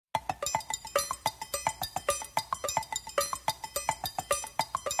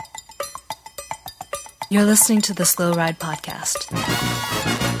You're listening to the Slow Ride Podcast.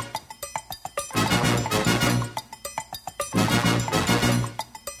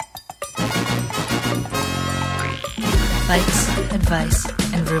 Bikes, advice,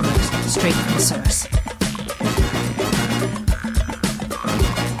 and rumors straight from the source.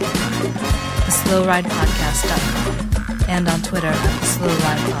 TheSlowRidePodcast.com and on Twitter at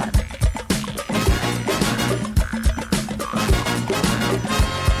TheSlowRidePod.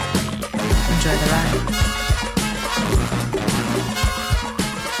 Enjoy the ride.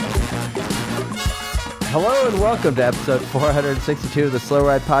 Hello and welcome to episode 462 of the Slow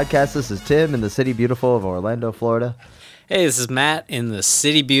Ride Podcast. This is Tim in the city beautiful of Orlando, Florida. Hey, this is Matt in the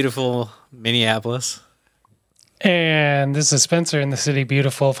city beautiful Minneapolis. And this is Spencer in the city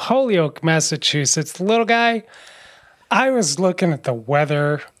beautiful of Holyoke, Massachusetts. Little guy, I was looking at the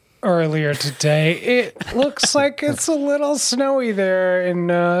weather earlier today. It looks like it's a little snowy there in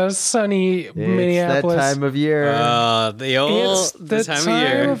sunny Minneapolis. It's that time of year. It's the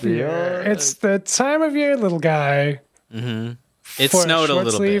time of year. It's the time of year, little guy. Mm-hmm. It for snowed a short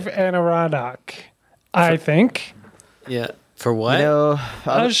little sleeve bit. and a Rodoc, I think. Yeah. For what?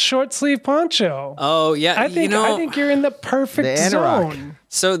 A short sleeve poncho. Oh, yeah. I think you're in the perfect zone.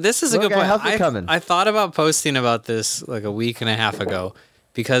 So this is a good point. How's it coming? I thought about posting about this like a week and a half ago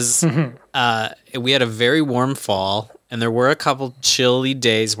because we had a very warm fall and there were a couple chilly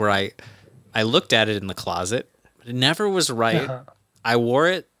days where I looked at it in the closet, but it never was right. I wore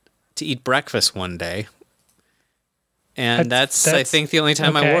it to eat breakfast one day, and that's I think the only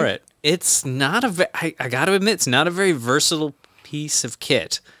time I wore it. It's not I got to admit, it's not a very versatile piece of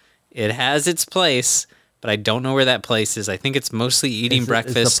kit. It has its place, but I don't know where that place is. I think it's mostly eating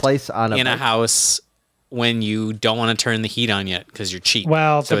breakfast in a house when you don't want to turn the heat on yet because you're cheap.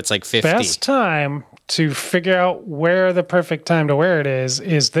 Well, so it's like 50. Best time to figure out where the perfect time to wear it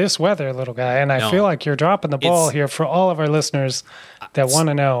is this weather, little guy. And I feel like you're dropping the ball here for all of our listeners that want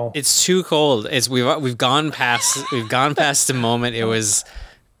to know. It's too cold. We've gone past the moment. It was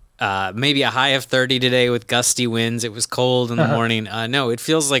maybe a high of 30 today with gusty winds. It was cold in the morning. No, it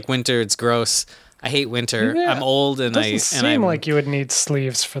feels like winter. It's gross. I hate winter. Yeah, I'm old and it doesn't seem like you would need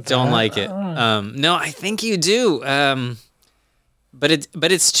sleeves for that. Don't like it. No, I think you do. But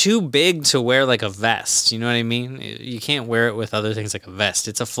it's too big to wear like a vest. You know what I mean? You can't wear it with other things like a vest.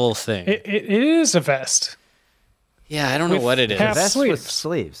 It's a full thing. It is a vest. Yeah, I don't know what it is. A vest with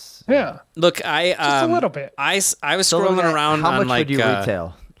sleeves. Yeah. Look, just a little bit. I was scrolling around how on much like would you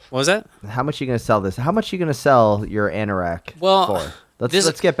retail? What was that? How much are you going to sell this? How much are you going to sell your anorak for?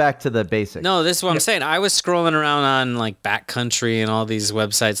 Let's get back to the basics. No, this is what I'm saying. I was scrolling around on like Backcountry and all these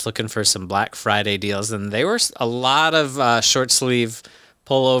websites looking for some Black Friday deals, and they were a lot of short sleeve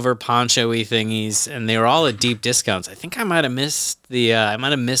pullover poncho-y thingies, and they were all at deep discounts. I think I might have missed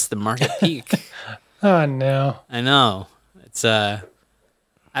the market peak. Oh no. I know. It's I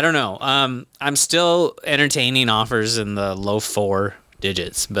don't know. I'm still entertaining offers in the low 4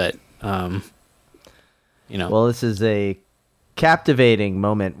 digits, but Well, this is a captivating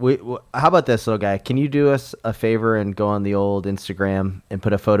moment. How about this, little guy? Can you do us a favor and go on the old Instagram and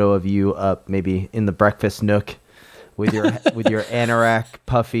put a photo of you up, maybe in the breakfast nook, with your anorak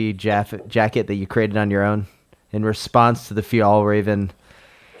puffy jacket that you created on your own in response to the Fjallraven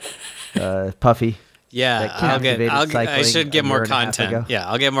puffy? Yeah, I should get more content. Yeah,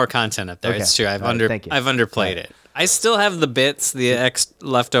 I'll get more content up there. Okay. It's true. I've underplayed it. I still have the bits, the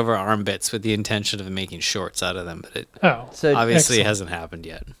leftover arm bits, with the intention of making shorts out of them, but it obviously hasn't happened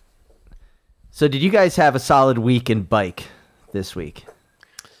yet. So did you guys have a solid week in bike this week?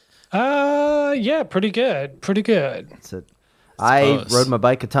 Yeah, pretty good. So I rode my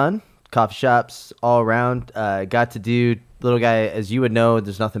bike a ton, coffee shops all around. Got to do, little guy, as you would know,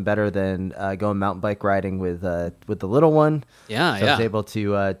 there's nothing better than going mountain bike riding with the little one. Yeah, so I was able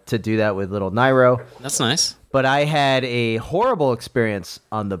to do that with little Nairo. That's nice. But I had a horrible experience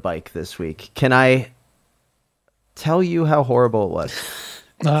on the bike this week. Can I tell you how horrible it was?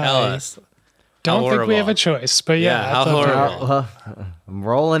 Tell us. Don't think we have a choice, but how horrible. Well, I'm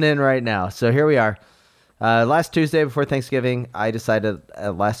rolling in right now. So here we are. Last Tuesday before Thanksgiving, I decided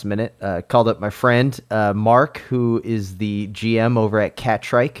at last minute, called up my friend Mark, who is the GM over at Cat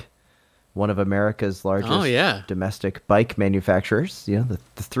Trike, one of America's largest domestic bike manufacturers. You know,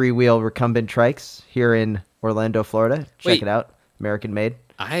 the 3-wheel recumbent trikes here in Orlando, Florida. Check it out. American made.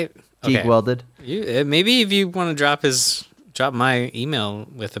 TIG welded. Maybe if you want to drop my email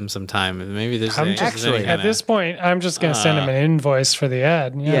with him sometime. Maybe there's at this point, I'm just going to send him an invoice for the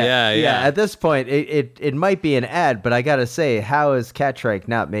ad. Yeah. At this point, it might be an ad, but I got to say, how has Cat Trike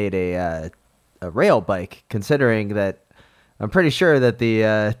not made a rail bike, considering that I'm pretty sure that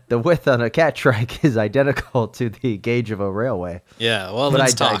the width on a cat trike is identical to the gauge of a railway. Yeah, well, But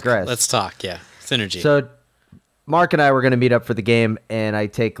let's I talk. digress. Let's talk, yeah. Synergy. So Mark and I were going to meet up for the game, and I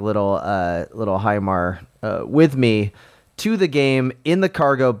take little Heimar with me to the game in the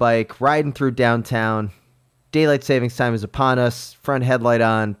cargo bike, riding through downtown. Daylight savings time is upon us. Front headlight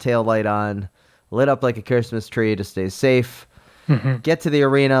on, tail light on, lit up like a Christmas tree to stay safe. Get to the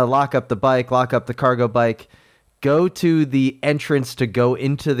arena, lock up the bike, lock up the cargo bike, go to the entrance to go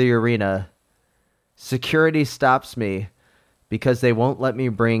into the arena. Security stops me because they won't let me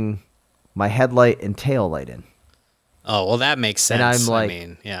bring my headlight and tail light in. Oh, well, that makes sense. And I'm like, I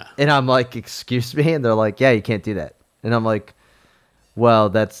mean, yeah. And I'm like, excuse me? And they're like, yeah, you can't do that. And I'm like, well,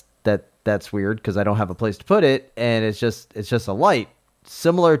 that's weird because I don't have a place to put it. And it's just a light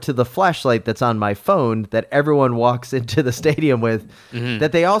similar to the flashlight that's on my phone that everyone walks into the stadium with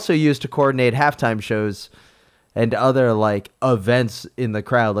that they also use to coordinate halftime shows and other like events in the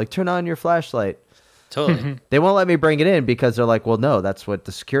crowd. Like, turn on your flashlight. Totally. They won't let me bring it in because they're like, well, no, that's what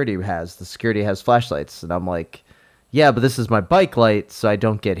the security has. The security has flashlights. And I'm like, yeah, but this is my bike light, so I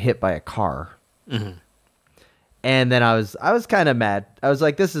don't get hit by a car. And then I was kind of mad. I was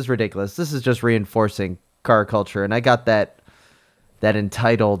like, this is ridiculous. This is just reinforcing car culture. And I got that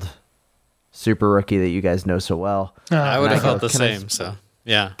entitled super rookie that you guys know so well. I would have I go, felt the "Can I same, so,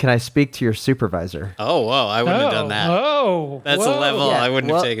 yeah. Can I speak to your supervisor? Oh, whoa, I wouldn't have done that. That's a level Yeah, I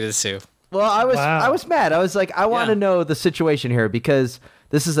wouldn't well- have taken it to. Well, I Wow. was mad. I was like, I want to Yeah. know the situation here because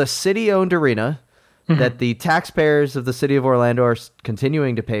this is a city-owned arena that the taxpayers of the city of Orlando are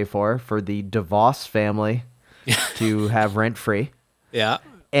continuing to pay for the DeVos family to have rent-free. Yeah.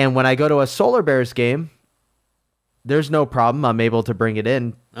 And when I go to a Solar Bears game, there's no problem. I'm able to bring it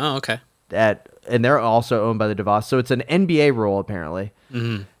in Oh, okay. and they're also owned by the DeVos. So it's an NBA rule apparently.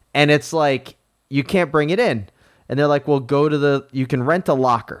 And it's like, you can't bring it in. And they're like, well, you can rent a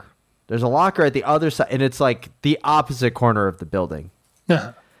locker. There's a locker at the other side, and it's like the opposite corner of the building.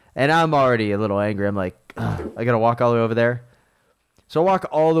 And I'm already a little angry. I'm like, ugh, I got to walk all the way over there. So I walk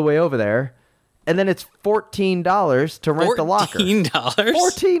all the way over there, and then it's $14 to rent the locker. $14?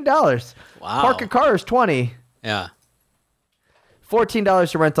 $14. Wow. Park a car is $20. Yeah.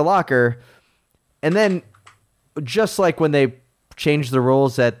 $14 to rent the locker. And then just like when they changed the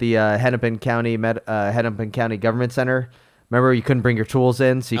rules at the Hennepin County Government Center, remember you couldn't bring your tools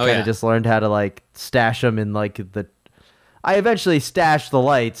in, so you kind of just learned how to like stash them in like I eventually stashed the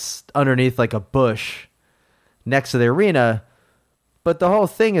lights underneath like a bush next to the arena, but the whole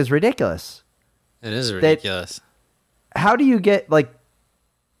thing is ridiculous. It is ridiculous. How do you get like,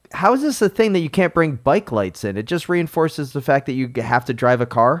 how is this a thing that you can't bring bike lights in? It just reinforces the fact that you have to drive a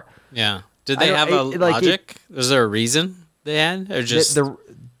car. Yeah. Did they have a logic? Was there a reason they had, or just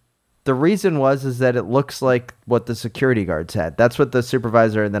the reason is that it looks like what the security guards had. That's what the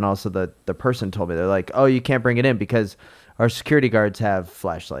supervisor and then also the person told me. They're like, oh, you can't bring it in because our security guards have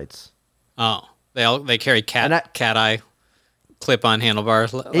flashlights. Oh, they carry cat eye clip-on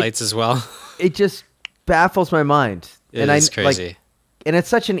handlebar lights as well. It just baffles my mind. It is crazy. Like, and it's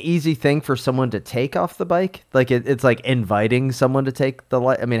such an easy thing for someone to take off the bike. Like it's like inviting someone to take the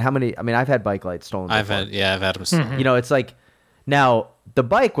light. I mean, I've had bike lights stolen before. I've had them stolen. You know, it's like, now the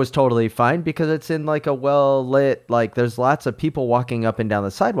bike was totally fine because it's in like a well lit, like there's lots of people walking up and down the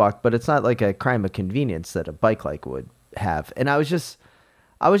sidewalk, but it's not like a crime of convenience that a bike like would have. And I was just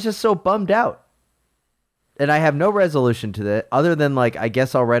so bummed out. And I have no resolution to that other than like, I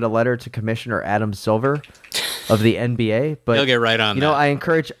guess I'll write a letter to Commissioner Adam Silver of the NBA, but He'll get right on you know, that. I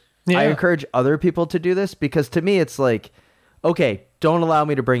encourage other people to do this because to me, it's like, okay, don't allow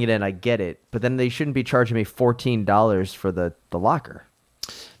me to bring it in. I get it. But then they shouldn't be charging me $14 for the locker.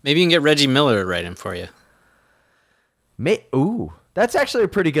 Maybe you can get Reggie Miller to write him for you. Ooh, that's actually a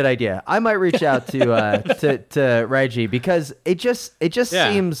pretty good idea. I might reach out to Reggie because it just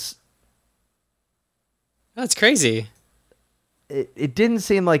seems. That's crazy. It didn't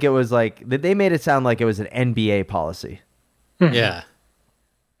seem like it was like they made it sound like it was an NBA policy. Yeah.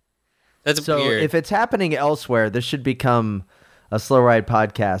 That's So weird. if it's happening elsewhere, this should become a Slow Ride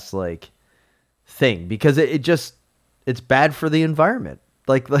podcast like thing because it's bad for the environment.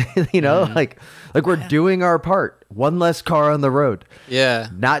 Like you know, like we're doing our part. One less car on the road. Yeah.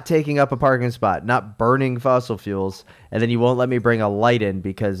 Not taking up a parking spot, not burning fossil fuels, and then you won't let me bring a light in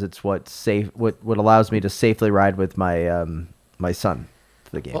because it's what allows me to safely ride with my my son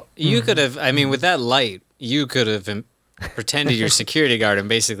to the game. Well, you could have, I mean, with that light, you could have pretended you're security guard and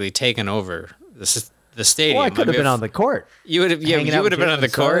basically taken over the stadium. Well, I could have been on the court. You would have, yeah, hanging you out would have with been on the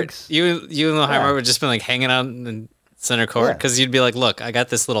Jalen court. Suggs. You and Loheimer would have just been like hanging out and center court? Yeah. Because you'd be like, look, I got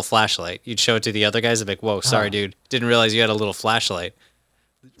this little flashlight. You'd show it to the other guys. I'd be like, whoa, sorry, dude. Didn't realize you had a little flashlight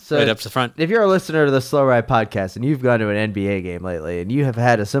So right up to the front. if you're a listener to the Slow Ride podcast and you've gone to an NBA game lately and you have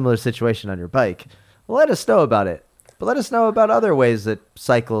had a similar situation on your bike, well, let us know about it. But let us know about other ways that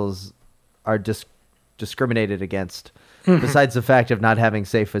cycles are discriminated against, besides the fact of not having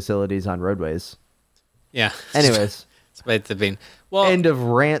safe facilities on roadways. Yeah. Anyways, Despite the being. Well, end of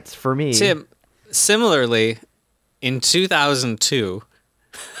rants for me. Tim, similarly, in 2002,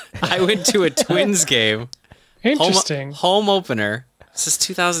 I went to a Twins game. Interesting. Home opener. Is this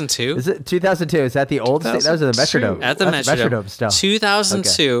 2002? Is it 2002? Is that the old state? That was at the 2002. Metrodome. At the That's Metrodome. still.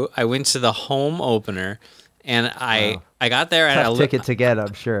 2002, I went to the home opener, and I got there at Tough ticket to get,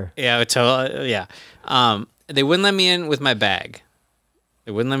 I'm sure. Yeah, yeah. They wouldn't let me in with my bag.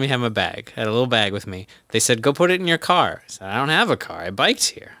 They wouldn't let me have my bag. I had a little bag with me. They said, go put it in your car. I said, I don't have a car. I biked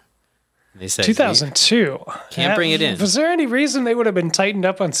here. They said, 2002. Can't bring it in. Was there any reason they would have been tightened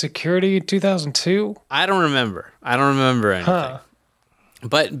up on security in 2002? I don't remember. anything. Huh.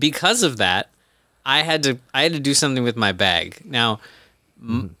 But because of that, I had to do something with my bag. Now,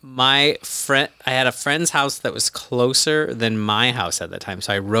 my friend, I had a friend's house that was closer than my house at that time,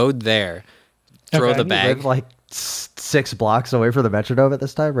 so I rode there, throw Okay. the You bag. lived like 6 blocks away from the Metrodome at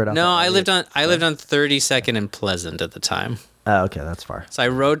this time, right? No, I lived on 32nd and Pleasant at the time. Oh, okay, that's far. So I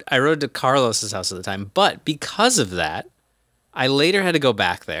rode to Carlos's house at the time. But because of that, I later had to go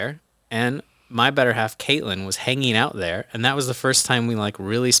back there, and my better half, Caitlin, was hanging out there, and that was the first time we like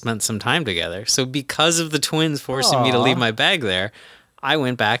really spent some time together. So because of the Twins forcing me to leave my bag there, I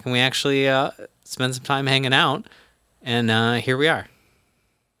went back and we actually spent some time hanging out, and here we are,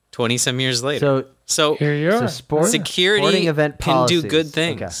 20-some years later. So Here you are. security sporting event can do policies. good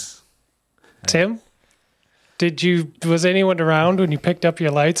things. Tim, was anyone around when you picked up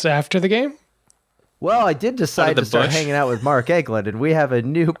your lights after the game? Well, I did decide the to start bush. hanging out with Mark Eglin, and we have a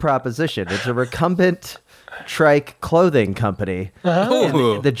new proposition. It's a recumbent trike clothing company.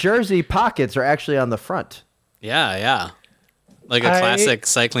 Ooh. The jersey pockets are actually on the front. Yeah. Like a classic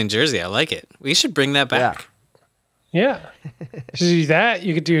cycling jersey. I like it. We should bring that back. Yeah. To do that,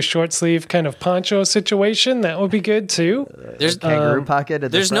 you could do a short sleeve kind of poncho situation. That would be good too. There's Kangaroo pocket at the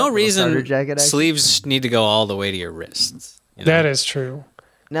there's front, no little starter reason jacket action. sleeves need to go all the way to your wrists. You know? That is true.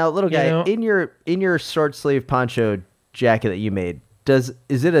 Now, little guy, know- in your short sleeve poncho jacket that you made, is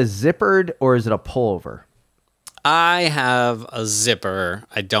it a zippered or is it a pullover? I have a zipper.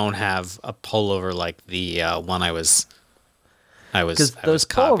 I don't have a pullover like the one I was Because those pullover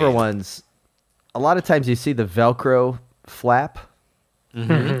copying. ones, a lot of times you see the Velcro flap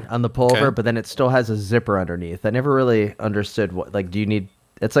on the pullover, Okay. but then it still has a zipper underneath. I never really understood what, like, do you need,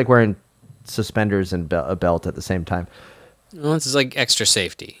 it's like wearing suspenders and a belt at the same time. Well, it's like extra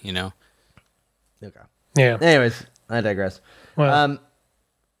safety, you know. Okay. Yeah. Anyways, I digress. Well,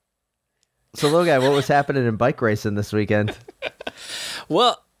 So, little guy, what was happening in bike racing this weekend?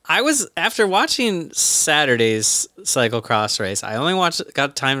 Well, I was after watching Saturday's cyclocross race. I only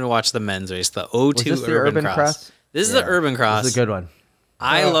got time to watch the men's race, the O2 Was this the Urban Urban Cross. Cross? This is Yeah. the Urban Cross. This is a good one.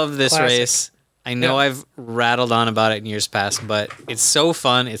 I love this classic. race. I know Yeah. I've rattled on about it in years past, but it's so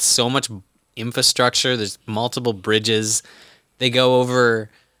fun. It's so much infrastructure. There's multiple bridges. They go over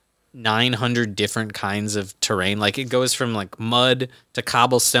 900 different kinds of terrain. Like it goes from like mud to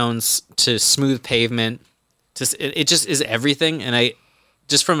cobblestones to smooth pavement. It just is everything. And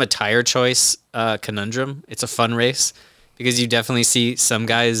just from a tire choice conundrum, it's a fun race because you definitely see some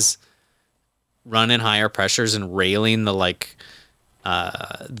guys run in higher pressures and railing the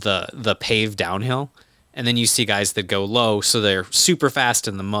the paved downhill, and then you see guys that go low, so they're super fast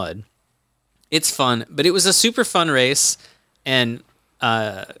in the mud. It's fun, but it was a super fun race, and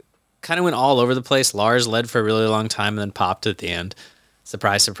kind of went all over the place. Lars led for a really long time and then popped at the end.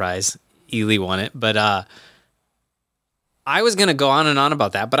 Surprise, surprise. Ely won it, but I was gonna go on and on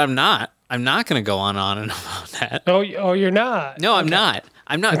about that, but I'm not. I'm not gonna go on and about that. oh, you're not. No, I'm not.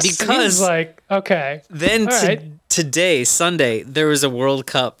 I'm not It because seems like okay. then All right. today, Sunday, there was a World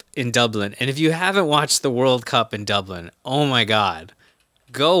Cup in Dublin. And if you haven't watched the World Cup in Dublin, oh my God,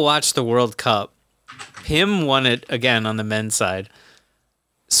 go watch the World Cup. Pim won it again on the men's side.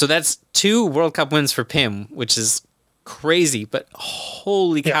 So that's 2 World Cup wins for Pim, which is crazy. But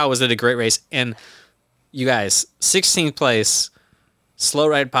holy cow, was it a great race. And you guys, 16th place, Slow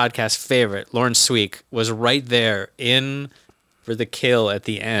Ride Podcast favorite, Lauren Sweek, was right there in for the kill at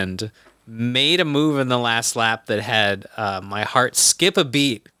the end. Made a move in the last lap that had my heart skip a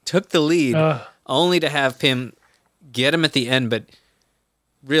beat, took the lead, only to have Pim get him at the end. But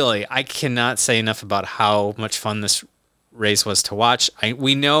really, I cannot say enough about how much fun this race was to watch.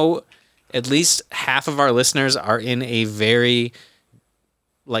 We know at least half of our listeners are in a very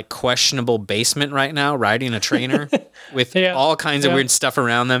like questionable basement right now, riding a trainer with all kinds of weird stuff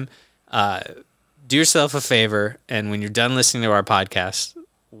around them. Do yourself a favor, and when you're done listening to our podcast,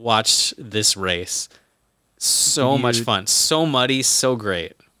 watch this race. So much fun, so muddy, so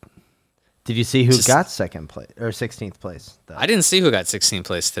great. Did you see who got second place or 16th place? Though? I didn't see who got 16th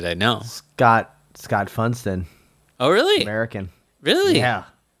place today. No, Scott Funston. Oh, really? American. Really? Yeah.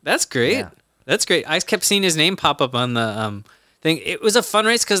 That's great. Yeah. That's great. I kept seeing his name pop up on the thing. It was a fun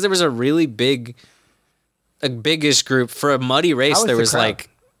race because there was a really biggish group for a muddy race. There was like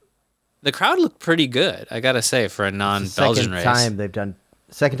the crowd looked pretty good. I gotta say for a non-Belgian race.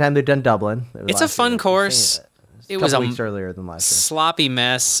 Second time they've done Dublin. It's a fun course. It was a couple weeks earlier than last year. Sloppy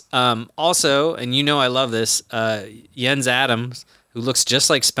mess. Also, and you know I love this. Jens Adams, who looks just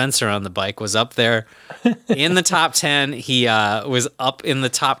like Spencer on the bike, was up there in the top 10. He was up in the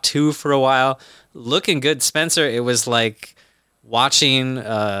top 2 for a while, looking good. Spencer, it was like watching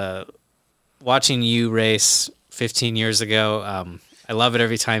you race 15 years ago. I love it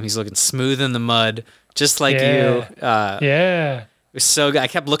every time. He's looking smooth in the mud, just like you. It was so good. I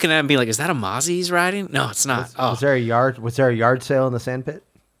kept looking at him and being like, is that a Mozzie he's riding? No, it's not. Was there a yard sale in the sandpit?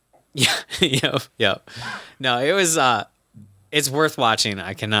 Yeah. No, it was it's worth watching.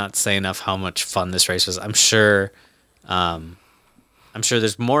 I cannot say enough how much fun this race was. I'm sure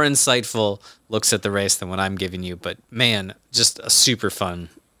there's more insightful looks at the race than what I'm giving you, but man, just a super fun,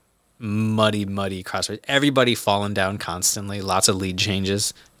 muddy cross race. Everybody falling down constantly, lots of lead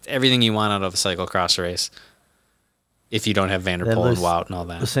changes. It's everything you want out of a cyclocross race. If you don't have Van der Poel and Wout and all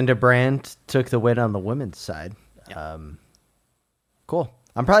that. Lucinda Brand took the win on the women's side. Yeah. Cool.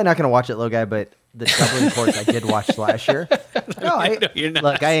 I'm probably not going to watch it, low guy, but the Dublin course I did watch last year. No, you're not.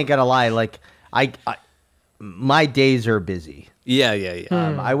 Look, I ain't going to lie. Like, my days are busy. Yeah.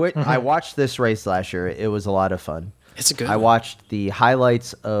 I watched this race last year. It was a lot of fun. It's a good I watched the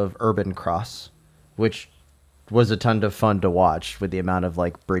highlights of Urban Cross, which was a ton of fun to watch with the amount of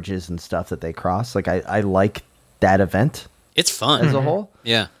like bridges and stuff that they cross. Like I like that event. It's fun as a whole.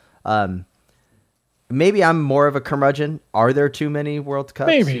 Yeah. Maybe I'm more of a curmudgeon. Are there too many World Cups?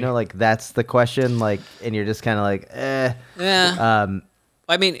 Maybe. You know, like that's the question. Like, and you're just kind of like, eh. Yeah.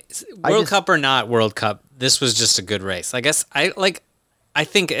 I mean, World Cup or not World Cup, this was just a good race. I guess I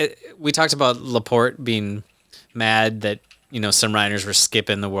think we talked about Laporte being mad that, you know, some riders were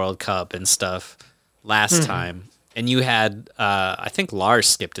skipping the World Cup and stuff last time. And you had, I think Lars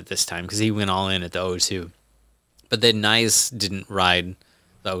skipped it this time because he went all in at the O2. But then Nice didn't ride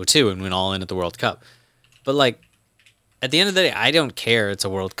the O2 and went all in at the World Cup. But, like, at the end of the day, I don't care it's a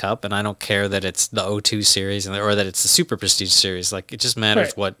World Cup, and I don't care that it's the O2 series or that it's the Super Prestige series. Like, it just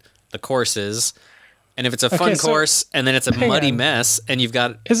matters what the course is. And if it's a fun course and then it's a muddy mess and you've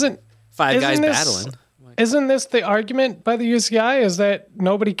got five guys battling. Isn't this the argument by the UCI, is that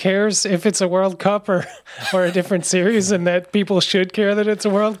nobody cares if it's a World Cup or a different series, and that people should care that it's a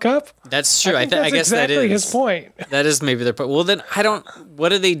World Cup? That's true. I guess exactly that is his point. That is maybe their point. Well, then what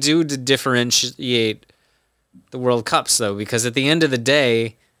do they do to differentiate the World Cups, though? Because at the end of the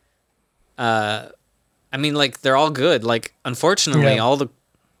day, I mean, like, they're all good. Like, unfortunately, all the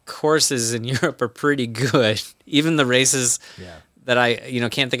courses in Europe are pretty good. Even the races that I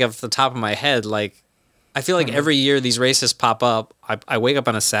can't think of off the top of my head, like, I feel like every year these races pop up. I wake up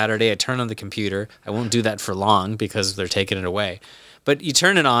on a Saturday, I turn on the computer. I won't do that for long because they're taking it away. But you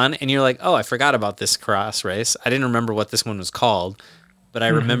turn it on and you're like, oh, I forgot about this cross race. I didn't remember what this one was called, but I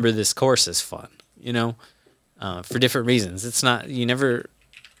remember this course is fun, you know, for different reasons. It's not,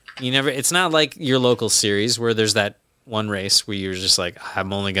 it's not like your local series where there's that one race where you're just like,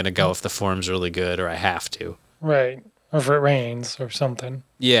 I'm only going to go if the form's really good or I have to. Right. Or if it rains or something.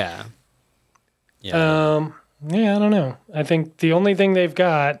 Yeah. Yeah, I don't know. I think the only thing they've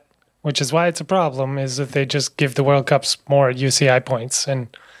got, which is why it's a problem, is that they just give the World Cups more UCI points,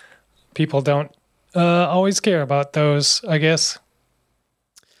 and people don't always care about those, I guess.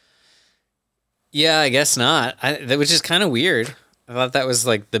 Yeah, I guess not. Which is kind of weird. I thought that was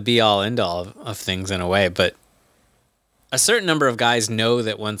like the be-all, end-all of things in a way, but a certain number of guys know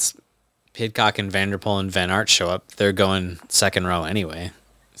that once Pidcock and Van der Poel and Van Aert show up, they're going second row anyway.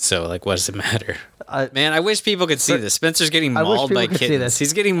 So, like, what does it matter? Man, I wish people could see this. Spencer's getting mauled by kittens.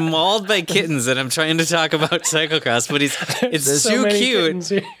 He's getting mauled by kittens, and I'm trying to talk about cyclocross, but it's too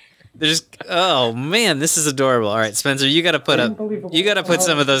cute. They're just, oh man, this is adorable. All right, Spencer, you got to put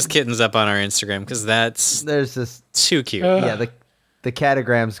some of those kittens up on our Instagram because there's this too cute. Yeah, the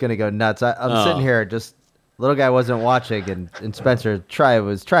catagram's gonna go nuts. I'm sitting here just. Little guy wasn't watching, and Spencer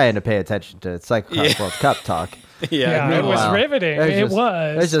was trying to pay attention to Cyclocross World Cup talk. Yeah, it was Meanwhile, riveting.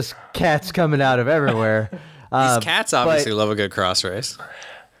 There's just cats coming out of everywhere. These cats obviously love a good cross race.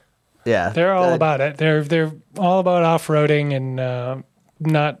 Yeah, They're all about it. They're all about off-roading and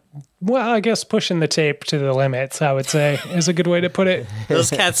I guess pushing the tape to the limits, I would say, is a good way to put it. Those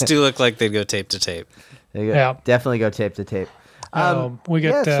cats do look like they'd go tape to tape. Definitely go tape to tape. We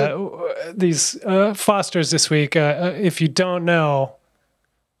get these Fosters this week. If you don't know,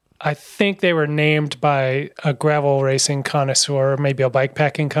 I think they were named by a gravel racing connoisseur, maybe a bike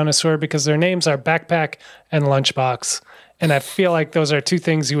packing connoisseur, because their names are Backpack and Lunchbox. And I feel like those are two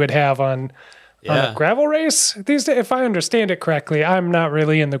things you would have on a gravel race these days. If I understand it correctly, I'm not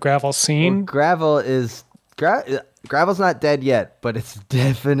really in the gravel scene. Well, gravel's not dead yet, but it's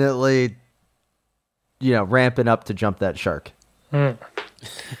definitely, ramping up to jump that shark. But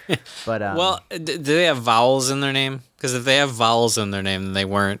do they have vowels in their name? Because if they have vowels in their name, then they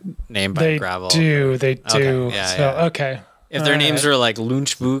weren't named by gravel. They do. Okay. Yeah, okay. If their names were like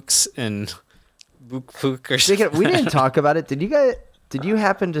Lunchbox and Book or something. We didn't talk about it. Did either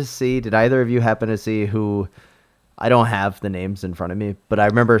of you happen to see who, I don't have the names in front of me, but I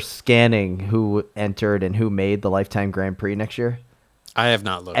remember scanning who entered and who made the Lifetime Grand Prix next year? I have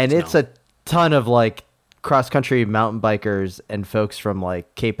not looked. And it's a ton of cross-country mountain bikers and folks from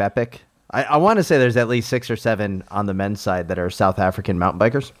Cape Epic. I want to say there's at least 6 or 7 on the men's side that are South African mountain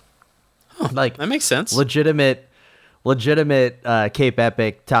bikers. That makes sense. Legitimate Cape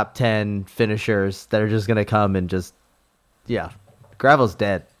Epic top 10 finishers that are just gonna come and gravel's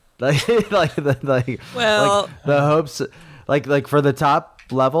dead. The hopes for the top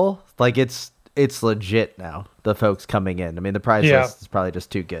level, it's legit now. The folks coming in. I mean, the prize list is probably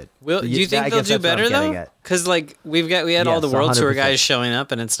just too good. Do you think they'll do better though? Because we had all the World Tour guys showing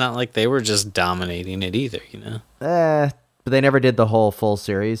up, and it's not like they were just dominating it either. But they never did the whole full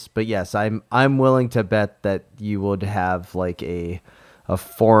series. But yes, I'm willing to bet that you would have a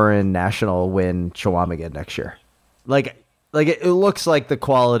foreign national win Chequamegon next year. It looks like the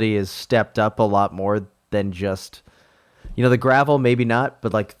quality is stepped up a lot more than just the gravel, maybe not,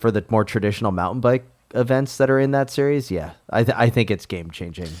 but for the more traditional mountain bike events that are in that series, yeah, I think it's game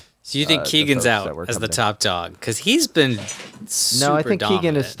changing. So you think Keegan's out as the top dog because he's been super No, I think dominant.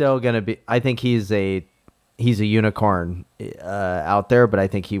 Keegan is still going to be. I think he's a unicorn out there, but I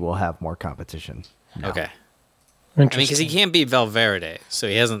think he will have more competition. Okay. I mean, because he can't beat Valverde, so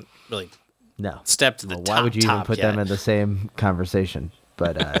he hasn't really stepped to the top. Why would you even put them in the same conversation?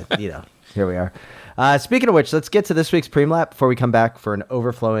 But here we are. Speaking of which, let's get to this week's Preem-Lap before we come back for an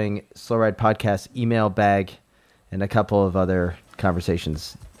overflowing Slow Ride Podcast email bag and a couple of other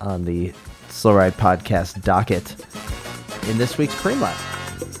conversations on the Slow Ride Podcast docket in this week's Preem-Lap.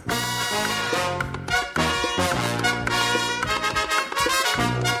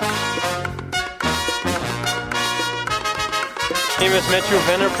 My name is Matthew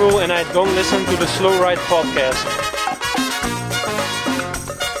Vanderpool, and I don't listen to the Slow Ride Podcast.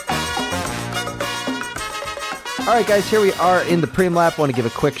 All right, guys, here we are in the Preem-Lap. I want to give a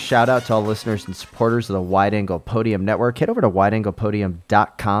quick shout-out to all listeners and supporters of the Wide Angle Podium Network. Head over to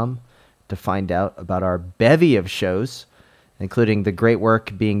wideanglepodium.com to find out about our bevy of shows, including the great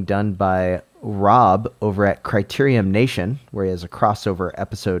work being done by Rob over at Criterium Nation, where he has a crossover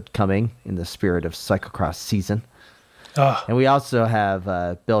episode coming in the spirit of cyclocross season. And we also have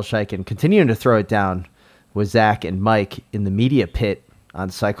Bill Scheiken continuing to throw it down with Zach and Mike in the media pit on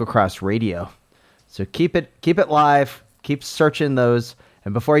Cyclocross Radio. So keep it live. Keep searching those,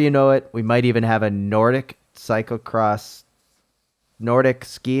 and before you know it, we might even have a Nordic skiing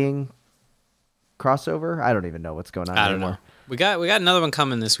crossover. I don't even know what's going on. I don't know. We got another one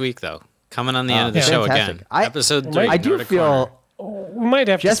coming this week though. Coming on the end of the show again. Episode 3. I do Nordic feel. Corner. We might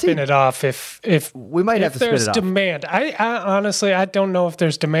have to spin it off if we might have to spin it off. There's demand. I honestly I don't know if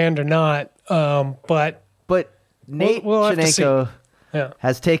there's demand or not. But Nate we'll have to see. Shenenko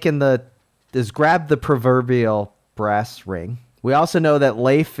has grabbed the proverbial brass ring. We also know that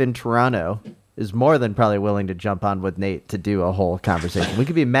Leif in Toronto is more than probably willing to jump on with Nate to do a whole conversation. We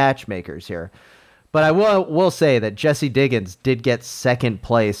could be matchmakers here. But I will say that Jessie Diggins did get second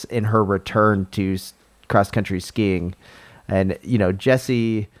place in her return to cross-country skiing. And,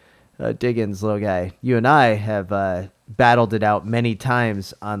 Jessie Diggins, little guy, you and I have battled it out many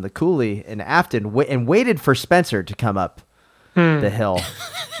times on the coulee in Afton and waited for Spencer to come up the hill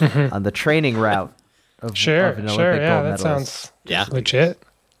on the training route of an Olympic gold medalist. That sounds legit.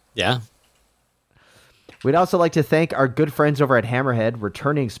 Yeah. We'd also like to thank our good friends over at Hammerhead,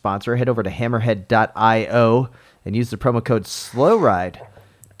 returning sponsor. Head over to hammerhead.io and use the promo code SLOWRIDE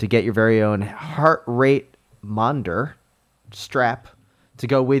to get your very own heart rate monitor strap to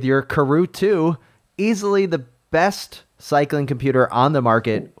go with your Karoo 2. Easily the best cycling computer on the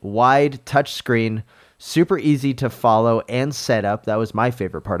market, wide touchscreen, super easy to follow and set up. That was my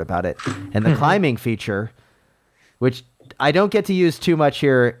favorite part about it. And the climbing feature, which I don't get to use too much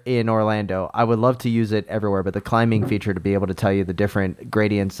here in Orlando. I would love to use it everywhere, but the climbing feature to be able to tell you the different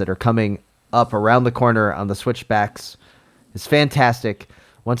gradients that are coming up around the corner on the switchbacks is fantastic.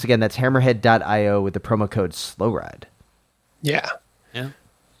 Once again, that's hammerhead.io with the promo code SLOWRIDE. Yeah. Yeah.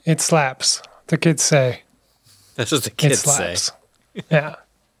 It slaps. The kids say. That's what the It kids say. slaps. Yeah.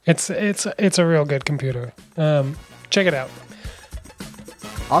 It's a real good computer. Check it out.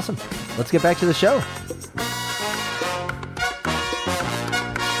 Awesome. Let's get back to the show.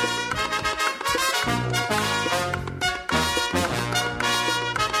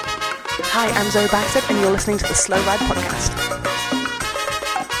 Hi, I'm Zoe Bassett, and you're listening to the Slow Ride Podcast.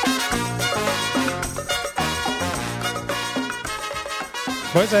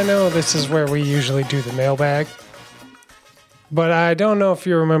 Boys, I know this is where we usually do the mailbag, but I don't know if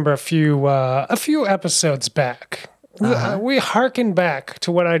you remember a few episodes back. We harken back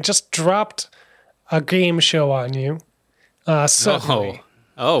to when I just dropped a game show on you. Suddenly.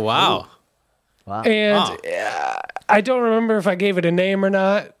 Oh, wow. Wow. And I don't remember if I gave it a name or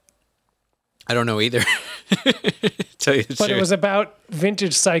not, I don't know either. Tell you the but truth. it was about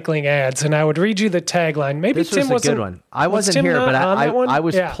vintage cycling ads, and I would read you the tagline. Maybe This Tim was a wasn't. good one. I was wasn't Tim here, not but on that one? I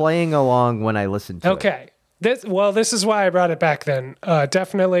was Yeah. playing along when I listened to it. Okay. This is why I brought it back then.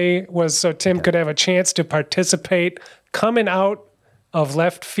 Definitely was so Tim could have a chance to participate. Coming out of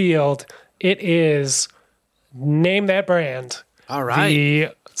left field, it is Name That Brand. All right. The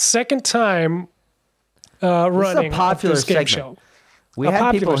second time running popular of this game segment. show. We A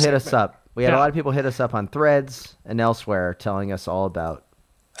had people popular hit us segment. up. We had a Yeah. lot of people hit us up on Threads and elsewhere telling us all about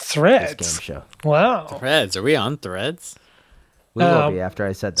this Threads. game show. Wow. Threads. Are we on Threads? We will be after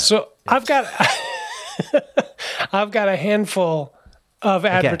I said that. So I've got I've got a handful of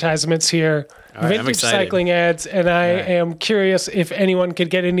advertisements here, All right, I'm vintage excited. cycling ads, and I am curious if anyone could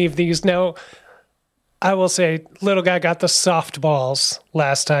get any of these. Now, I will say, little guy got the softballs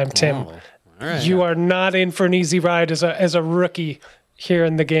last time, Tim. Oh, all right. You are not in for an easy ride as a rookie here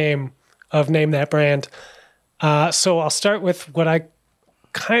in the game of Name That Brand. So I'll start with what I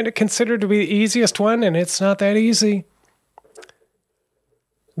kind of consider to be the easiest one, and it's not that easy.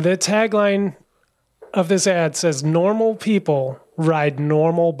 The tagline of this ad says, "Normal people ride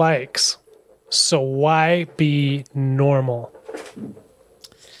normal bikes. So why be normal?"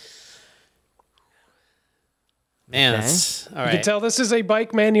 Man, Okay. that's all You can right. tell this is a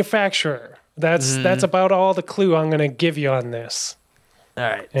bike manufacturer. That's about all the clue I'm going to give you on this. all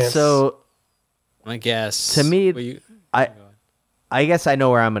right. Yes. So I guess. To me, Will you- I guess I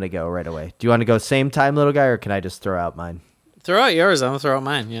know where I'm going to go right away. Do you want to go same time, little guy, or can I just throw out mine? throw out yours. I'm gonna throw out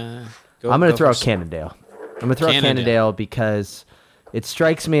mine. Yeah. I'm going to throw out first. Cannondale. I'm going to throw out Cannondale. Cannondale because it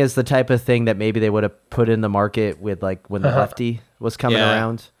strikes me as the type of thing that maybe they would have put in the market with like when the lefty was coming Yeah.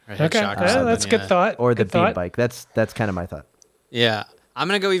 around, Or head Okay, shock or yeah, something, that's a good yeah. thought. or the Good beam thought. bike. That's kind of my thought. Yeah. I'm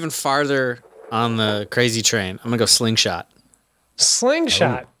gonna go even farther on the crazy train. I'm gonna go slingshot.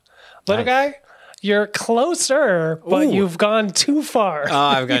 Slingshot. Little guy, you're closer, but Ooh. you've gone too far. Oh,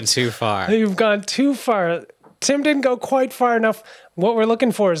 I've gone too far. You've gone too far. Tim didn't go quite far enough. What we're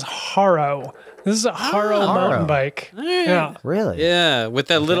looking for is Haro. This is a Haro mountain bike. Yeah. Really? Yeah, with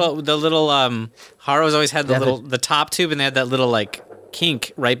the little Haro's always had the Yeah, the top tube, and they had that little like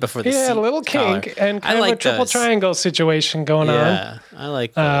kink right before the Yeah, seat a little collar. kink and I kind of a like triple those. triangle situation going on. Yeah, I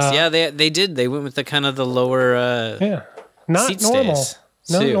like those. Yeah, they did. They went with the kind of the lower. Yeah. Not Seat normal. stays,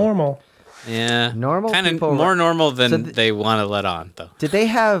 Not too. normal. Yeah, Normal kind of people- more normal than So they want to let on though. Did they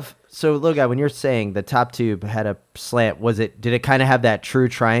have so little guy when you're saying the top tube had a slant? Did it kind of have that true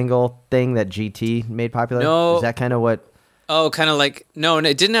triangle thing that GT made popular? No. Is that kind of what? Oh, kind of like no,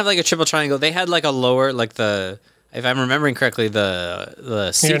 it didn't have like a triple triangle. They had like a lower, like if I'm remembering correctly,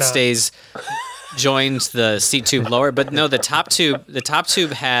 the seat not. stays joined the seat tube lower, but no, the top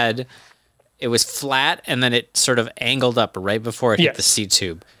tube had it was flat and then it sort of angled up right before it hit Yes. the seat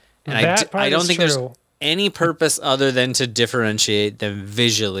tube. And That part I don't is think true. there's any purpose other than to differentiate them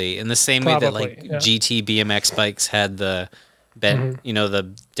visually in the same way that Probably, like yeah. GT BMX bikes had the bend,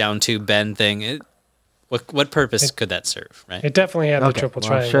 the down tube bend thing. What purpose could that serve, right? It definitely had the Okay, triple well,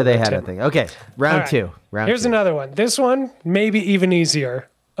 triangle. I'm sure they there, had Tim. a thing. Okay, round All right. two. Round Here's two. another one. This one maybe even easier.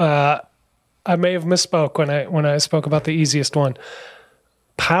 I may have misspoke when I spoke about the easiest one.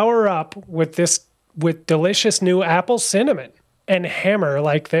 Power up with delicious new apple cinnamon and hammer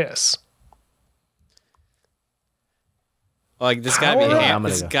like this. Like this gotta be Power up. I'm gonna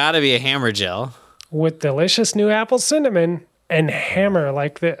it's go. gotta be a hammer gel. With delicious new apple cinnamon and hammer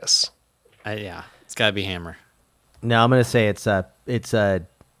like this. Yeah, it's gotta be hammer. No, I'm gonna say it's a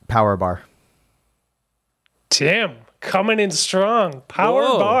power bar. Tim coming in strong. Power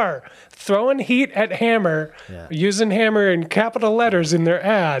Whoa. bar. Throwing heat at Hammer. Yeah. Using Hammer in capital letters in their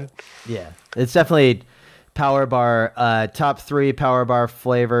ad. Yeah, it's definitely power bar. Top 3 power bar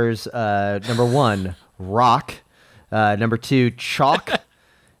flavors. Number 1, rock. Number 2, chalk.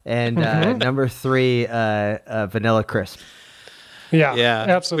 And number 3, vanilla crisp. Yeah, Yeah.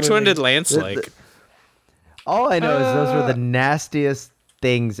 absolutely. Which one did Lance like? All I know is those were the nastiest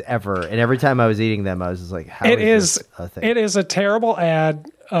things ever. And every time I was eating them, I was just like, how It is is. this a thing? It is a terrible ad.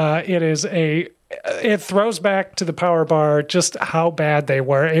 It throws back to the power bar just how bad they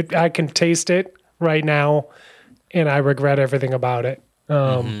were. I can taste it right now, and I regret everything about it.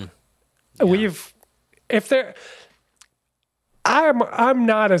 I'm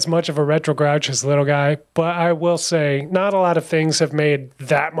not as much of a retro grouch as Little Guy, but I will say not a lot of things have made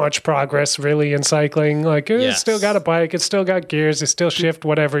that much progress really in cycling. Like it's Yes. still got a bike, it's still got gears, it's still shift,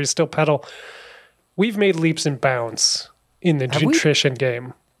 whatever, you still pedal. We've made leaps and bounds in the we? nutrition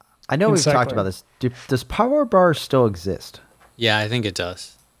game. I know in we've talked cycling. about this. Does power bar still exist? Yeah, I think it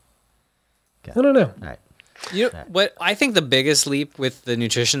does. I don't know. All right. You know, what I think the biggest leap with the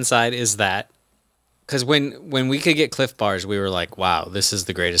nutrition side is that because when we could get Cliff Bars, we were like, wow, this is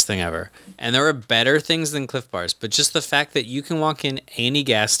the greatest thing ever. And there are better things than Cliff Bars, but just the fact that you can walk in any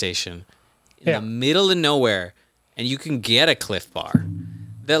gas station in the middle of nowhere and you can get a Cliff Bar.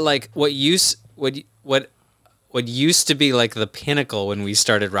 That like what used to be like the pinnacle when we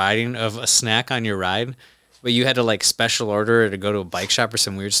started riding of a snack on your ride, but you had to like special order it to go to a bike shop or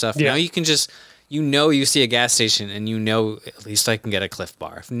some weird stuff. Yeah. Now you can just you see a gas station and at least I can get a Cliff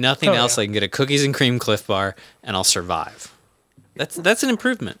Bar. If nothing else, I can get a cookies and cream Cliff Bar and I'll survive. That's an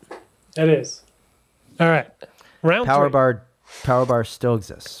improvement. It is. All right. Round Power 3. bar still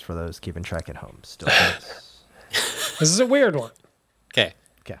exists for those keeping track at home. Still exists. This is a weird one. Okay.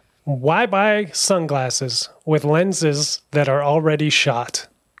 Okay. Why buy sunglasses with lenses that are already shot?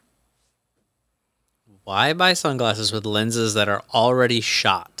 Why buy sunglasses with lenses that are already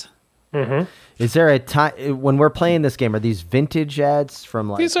shot? Is there a time when we're playing this game? Are these vintage ads from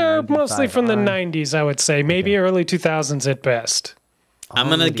like? These are 95 mostly from the on? 90s, I would say. Maybe early 2000s at best. I'm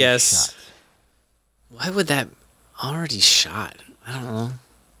going to Already guess. shot. Why would that already shot? I don't know.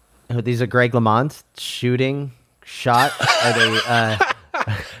 Oh, these are Greg LeMond shooting shot. Are they?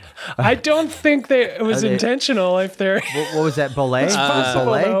 I don't think that it was Are they- intentional if they're... What was that? Belay? possible,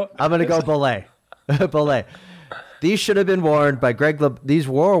 Belay? though. I'm gonna go Belay. Belay. These should have been worn by these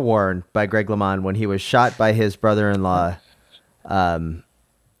were worn by Greg LeMond when he was shot by his brother-in-law,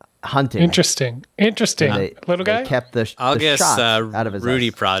 hunting. Interesting. Little guy? They kept the I'll guess shot out of his Rudy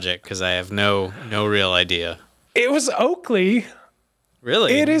eyes. Project because I have no real idea. It was Oakley.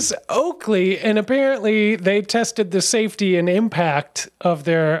 Really? It is Oakley, and apparently they tested the safety and impact of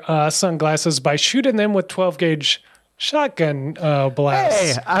their sunglasses by shooting them with 12-gauge shotgun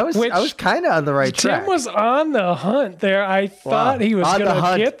blasts. Hey, I was kind of on the right track. Tim was on the hunt there. I thought he was On the going to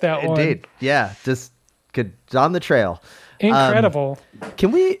hunt, get that one. Indeed. Yeah, just on the trail. Incredible.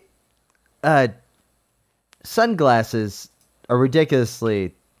 Can we? Sunglasses are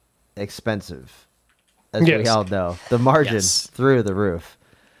ridiculously expensive, as we Yes. all know. The margins Yes. through the roof.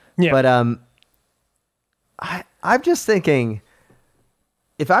 Yeah. But I'm just thinking,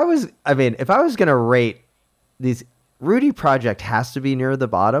 if I was gonna rate these, Rudy Project has to be near the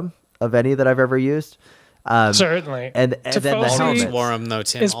bottom of any that I've ever used. Certainly. And then the Tifosi All helmets. Rich wore 'em, though,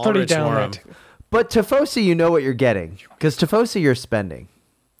 Tim. It's All pretty Rich wore down 'em. there. But Tifosi, you know what you're getting, because Tifosi you're spending,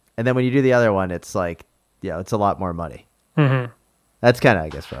 and then when you do the other one, it's like, it's a lot more money. Mm-hmm. That's kind of, I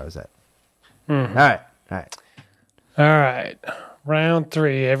guess, where I was at. Mm-hmm. All right. Round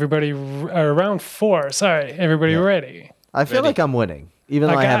 3. Everybody, or round 4. Sorry. Everybody ready? I feel Ready. like I'm winning, even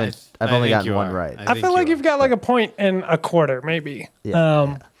though I I got haven't. it. I've I only think gotten you one are. right. I feel like you've got like a point and a quarter, maybe.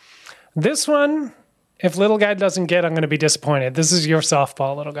 Yeah. This one, if Little Guy doesn't get, I'm going to be disappointed. This is your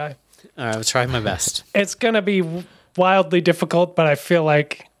softball, Little Guy. All right, I'll try my best. It's going to be wildly difficult, but I feel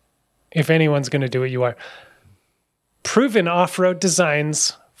like if anyone's going to do it, you are. Proven off-road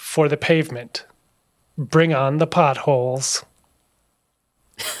designs for the pavement. Bring on the potholes.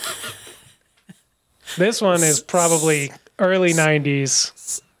 This one is probably early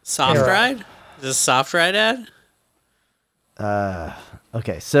 90s. Soft Era. ride? Is this a soft ride ad?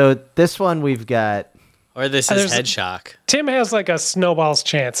 Okay, so this one we've got. Or this There's- is head shock? Tim has like a snowball's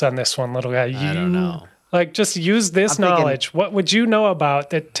chance on this one, Little Guy. I don't know. Like, just use this I'm thinking- knowledge. What would you know about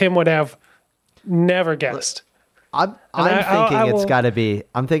that Tim would have never guessed? I'm I thinking it's will- got to be.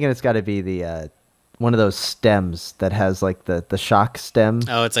 I'm thinking it's got to be the one of those stems that has like the shock stem.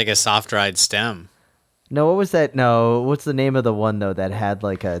 Oh, it's like a soft ride stem. No, what was that? No, what's the name of the one though that had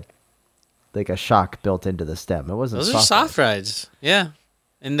like a shock built into the stem? It wasn't. Those are soft rides. Yeah.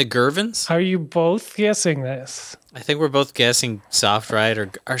 And the Gervins? Are you both guessing this? I think we're both guessing soft ride. Or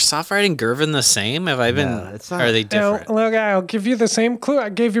are soft ride and Gervin the same? Have I been? No, it's not. Are they different? Now, look, I'll give you the same clue I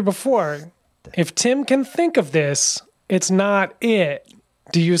gave you before. If Tim can think of this, it's not it.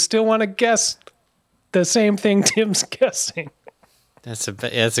 Do you still want to guess the same thing Tim's guessing? That's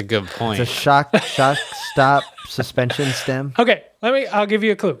a good point. It's a shock stop suspension stem. Okay, I'll give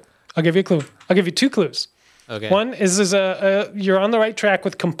you a clue. I'll give you 2 clues. Okay. One is you're on the right track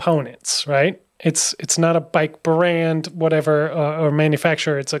with components, right? It's not a bike brand, whatever, or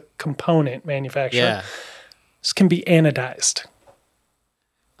manufacturer. It's a component manufacturer. Yeah. This can be anodized.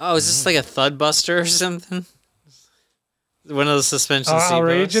 Oh, is this like a thud buster or something? One of those suspension I'll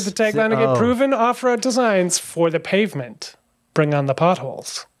read you the seatbelts? tagline again. Proven off-road designs for the pavement. Bring on the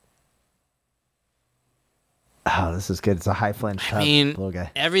potholes. Oh, this is good. It's a high flange tub. I mean, little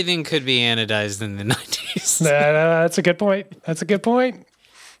guy. everything could be anodized in the 90s. That's a good point.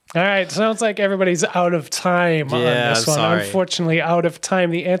 All right, sounds like everybody's out of time on this one. Sorry. Unfortunately, out of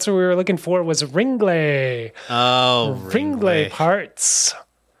time. The answer we were looking for was Ringley. Oh, Ringley parts.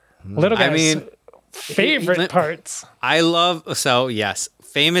 Little guys' favorite parts. I love, yes,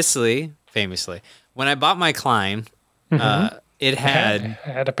 famously, when I bought my Klein, it had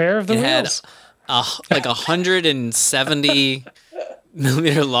a pair of the wheels. Like 170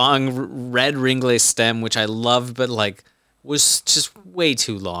 millimeter long red Ringley stem, which I loved, but like was just way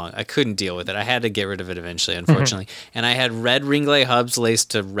too long. I couldn't deal with it. I had to get rid of it eventually, unfortunately. And I had red Ringley hubs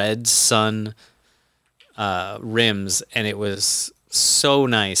laced to red Sun rims, and it was so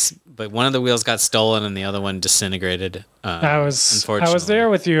nice. But one of the wheels got stolen, and the other one disintegrated. I was there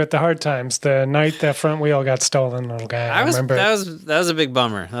with you at the hard times. The night that front wheel got stolen, little guy. I remember. That was a big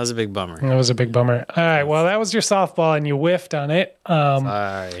bummer. It was a big bummer. All right, well, that was your softball, and you whiffed on it.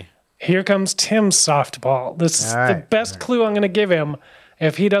 Sorry. Here comes Tim's softball. This is the best clue I'm going to give him.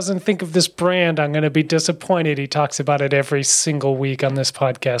 If he doesn't think of this brand, I'm going to be disappointed. He talks about it every single week on this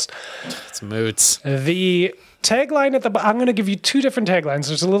podcast. It's moots. The tagline at the I'm going to give you 2 different taglines.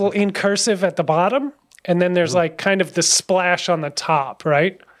 There's a little in cursive at the bottom, and then there's like kind of the splash on the top,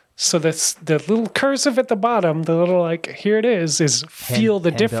 right? So the little cursive at the bottom, the little like, here it is feel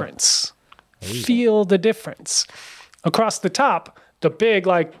the difference. Feel the difference. Across the top, the big,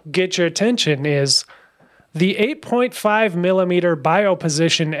 like, get your attention is the 8.5 millimeter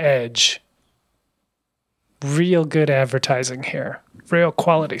bioposition edge. Real good advertising here. Real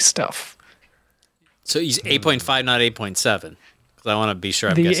quality stuff. So he's 8.5, not 8.7. Because I want to be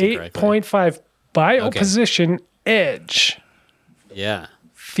sure I'm the guessing correctly. The 8.5 bioposition edge. Yeah.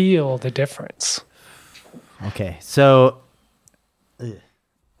 Feel the difference. Okay, so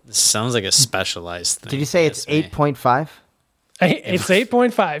This sounds like a specialized thing. did you say it's 8.5? It's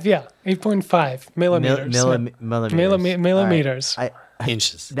 8.5, yeah. 8.5 millimeters. Millimeters.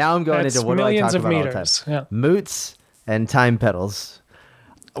 Inches. Now I'm going That's into what do I millions talk of about meters, all the time? yeah. Moots and time pedals.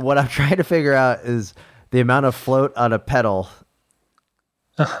 What I'm trying to figure out is the amount of float on a pedal.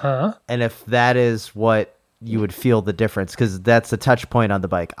 And if that is what you would feel the difference, because that's the touch point on the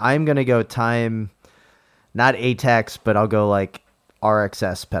bike. I'm going to go time, not ATEX, but I'll go like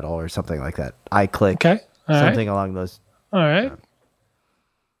RXS pedal or something like that. iClick. Okay. Something along those. All right.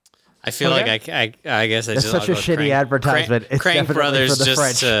 I feel like I guess I It's just such a shitty advertisement. It's Crank definitely Brothers for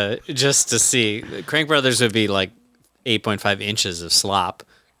the just to see. Crank Brothers would be like 8.5 inches of slop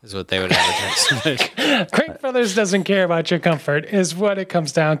is what they would advertise. Crank Brothers doesn't care about your comfort is what it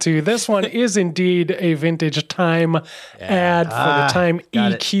comes down to. This one is indeed a vintage time ad for the Time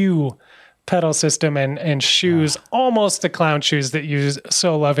EQ pedal system and shoes, almost the clown shoes that you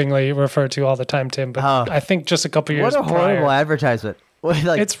so lovingly refer to all the time, Tim. But I think just a couple years What a horrible prior, advertisement.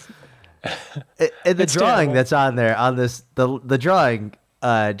 Like, it's in the it's drawing terrible. that's on there, on this, the drawing,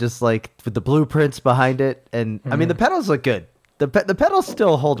 just like with the blueprints behind it. And I mean, the pedals look good. The pedals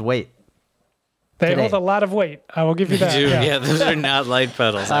still hold weight. They today. hold a lot of weight. I will give you that. Dude, yeah. yeah, those are not light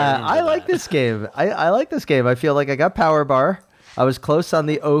pedals. I like this game. I like this game. I feel like I got power bar. I was close on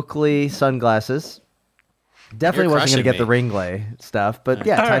the Oakley sunglasses. Definitely You're wasn't going to get the crushing Ringley stuff, but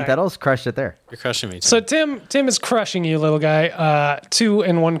yeah, All time right. pedals crushed it there. You're crushing me. Tim. So Tim is crushing you, little guy. 2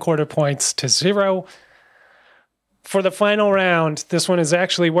 1/4 points to 0. For the final round, this one is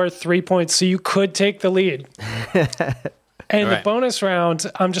actually worth 3 points, so you could take the lead. And the right. bonus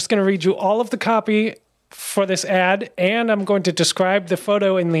round, I'm just going to read you all of the copy for this ad, and I'm going to describe the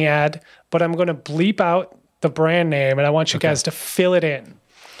photo in the ad, but I'm going to bleep out the brand name, and I want you guys to fill it in.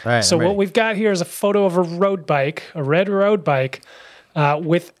 All right. So I'm what ready. we've got here is a photo of a road bike, a red road bike,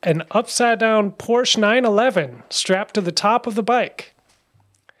 with an upside-down Porsche 911 strapped to the top of the bike.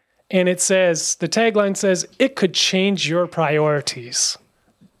 And it says, the tagline says, it could change your priorities.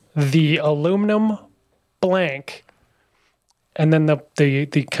 The aluminum blank. And then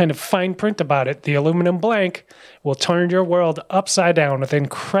the kind of fine print about it, the aluminum blank will turn your world upside down with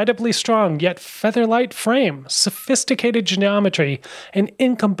incredibly strong yet feather-light frame, sophisticated geometry, and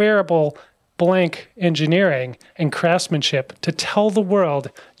incomparable blank engineering and craftsmanship to tell the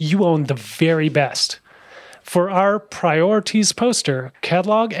world you own the very best. For our priorities poster,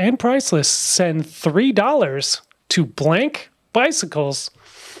 catalog and price list, send $3 to blank bicycles,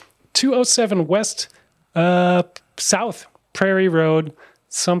 207 West South Prairie Road,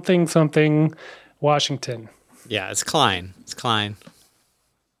 something, Washington. Yeah, it's Klein. It's Klein.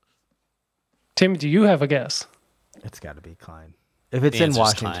 Tim, do you have a guess? It's got to be Klein. If it's The in answer's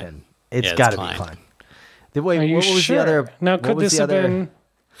Washington, Klein. it's Yeah, it's got to Klein. be Klein. Wait, Are you what was sure? the other? Now, what could was this the have other? been...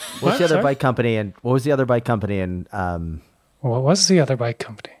 What's the other Sorry? bike company? And what was the other bike company? And What was the other bike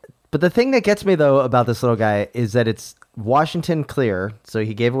company? but the thing that gets me though about this little guy is that it's Washington clear, so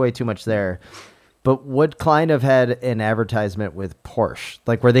he gave away too much there. But would Klein have had an advertisement with Porsche?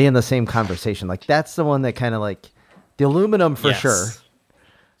 Like, were they in the same conversation? Like, that's the one that kind of like the aluminum for Yes. sure,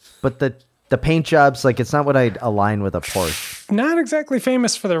 but the paint jobs, like, it's not what I'd align with a Porsche. Not exactly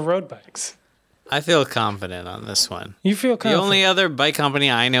famous for their road bikes. I feel confident on this one. You feel The confident? only other bike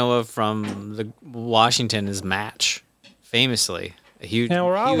company I know of from the Washington is Match, famously a huge Now,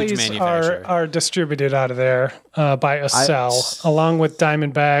 huge Raleigh's manufacturer. are distributed out of there by Accel, along with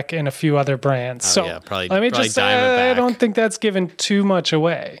Diamondback and a few other brands. So yeah, probably- let me probably just say, I Diamondback. don't think that's given too much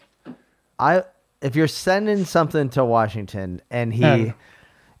away. If you're sending something to Washington and he Hmm.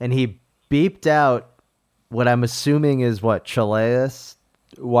 and he beeped out what I'm assuming is what, Chileas,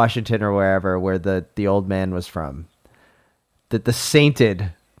 Washington or wherever, where the old man was from, the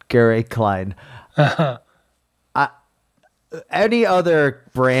sainted Gary Klein. Any other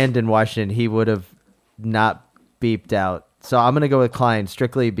brand in Washington, he would have not beeped out. So I'm gonna go with Klein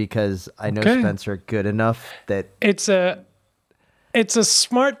strictly because I know Okay. Spencer good enough that It's a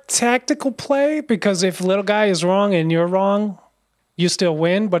smart tactical play because if little guy is wrong and you're wrong, you still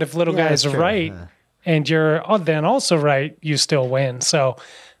win. But if little Yeah, guy is that's true. right and you're then also right, you still win. So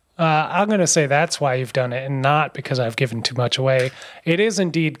I'm going to say that's why you've done it and not because I've given too much away. It is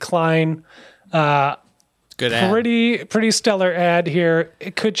indeed Klein. Good ad. Pretty stellar ad here.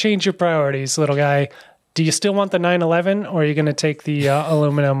 It could change your priorities, little guy. Do you still want the 911 or are you going to take the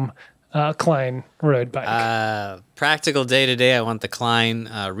aluminum Klein road bike? Practical day to day, I want the Klein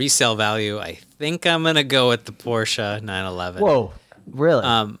resale value. I think I'm gonna go with the Porsche 911. whoa, really?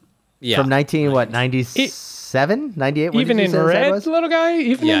 Yeah, From 97, 98? What Even did you in say the side red, was? little guy?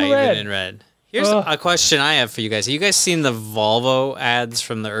 Even yeah, in even red. in red. Here's Ugh. a question I have for you guys. Have you guys seen the Volvo ads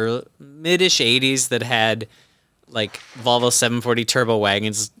from the mid-ish 80s that had like Volvo 740 turbo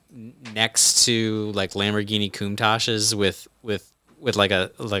wagons next to like Lamborghini Countachs with like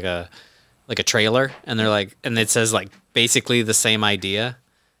a trailer, and they're like, and it says like basically the same idea.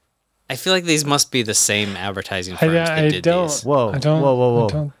 I feel like these must be the same advertising firms that I did don't. these. Whoa, I don't- whoa. I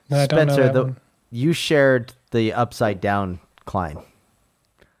don't know Spencer, that one. you shared the upside down Klein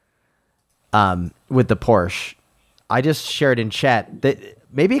with the Porsche. I just shared in chat that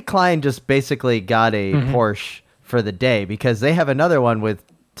maybe Klein just basically got a Mm-hmm. Porsche for the day because they have another one with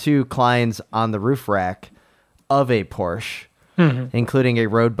two Kleins on the roof rack of a Porsche, including a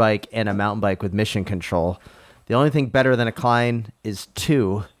road bike and a mountain bike with mission control. The only thing better than a Klein is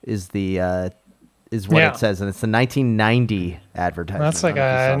what Yeah. it says, and it's the 1990 advertisement. That's like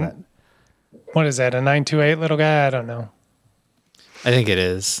I don't know if you saw that. what is that, a 928 little guy? I don't know. I think it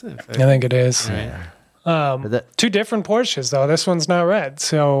is. I think it is. But the- Two different Porsches, though. This one's not red.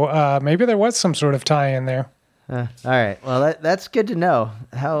 So maybe there was some sort of tie in there. all right. Well, that's good to know.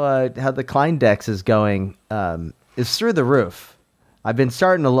 How the Klein Dex is going is through the roof. I've been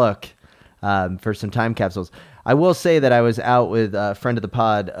starting to look for some time capsules. I will say that I was out with a friend of the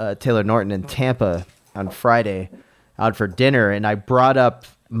pod, Taylor Norton, in Tampa on Friday, out for dinner, and I brought up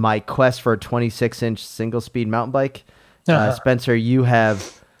my quest for a 26-inch single-speed mountain bike. Spencer, you've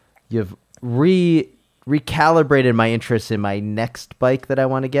recalibrated my interest in my next bike that I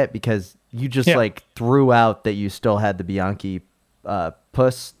want to get because you just like threw out that you still had the Bianchi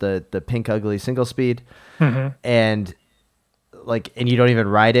Puss, the pink ugly single speed, and you don't even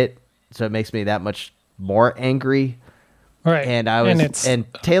ride it, so it makes me that much more angry. Right. And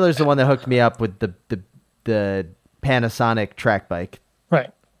Taylor's the one that hooked me up with the Panasonic track bike.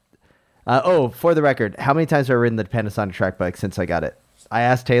 Right. For the record, how many times have I ridden the Panasonic track bike since I got it? I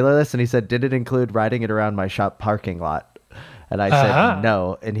asked Taylor this, and he said, "Did it include riding it around my shop parking lot?" And I said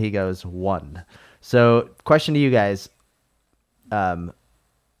no, and he goes 1. So, question to you guys: over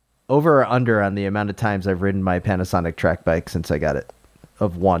or under on the amount of times I've ridden my Panasonic track bike since I got it?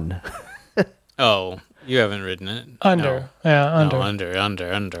 Of 1. Oh, you haven't ridden it? Under. No. Yeah, under. No,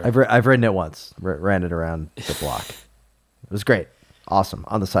 under. I've ridden it once. Ran it around the block. It was great. Awesome.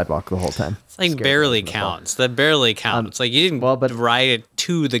 On the sidewalk the whole time. It's like Scared barely me in the fall. counts. That barely counts. Like you didn't ride it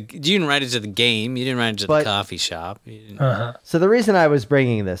to the. You didn't ride it to the game. You didn't ride it to the coffee shop. You didn't, So the reason I was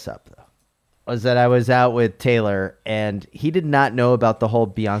bringing this up, though, was that I was out with Taylor, and he did not know about the whole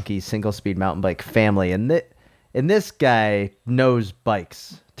Bianchi single-speed mountain bike family. And this guy knows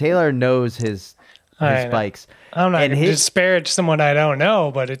bikes. Taylor knows his bikes. I'm not going to disparage someone I don't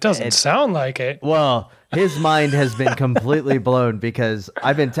know, but it doesn't sound like it. Well, his mind has been completely blown because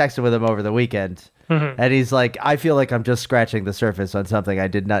I've been texting with him over the weekend, and he's like, I feel like I'm just scratching the surface on something I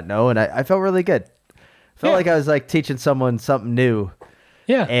did not know, and I felt really good. Felt like I was like teaching someone something new.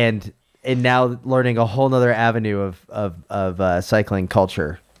 Yeah. And now learning a whole nother avenue of cycling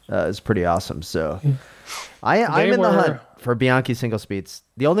culture is pretty awesome. So I'm in the hunt for Bianchi single speeds.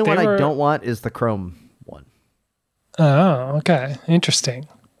 The only one I don't want is the chrome one. Oh, okay. Interesting.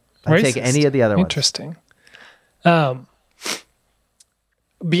 I take any of the other ones. Interesting.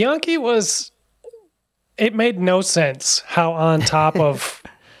 Bianchi it made no sense how on top of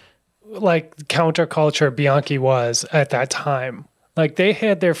like counterculture Bianchi was at that time. Like they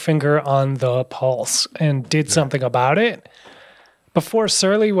had their finger on the pulse and did something about it. Before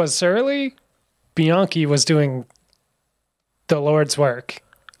Surly was Surly, Bianchi was doing the Lord's work.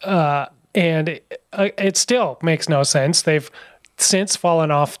 And it still makes no sense. They've since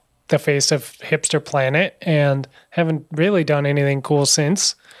fallen off the face of hipster planet and haven't really done anything cool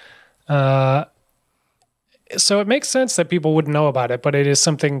since. So it makes sense that people wouldn't know about it, but it is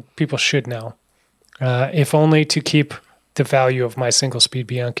something people should know. If only to keep the value of my single-speed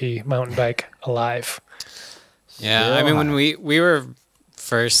Bianchi mountain bike alive. Yeah, I mean, when we were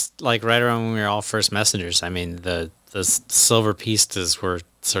first, like right around when we were all first messengers, I mean, the silver pistas were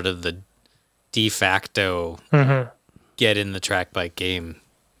sort of the de facto get in the track bike game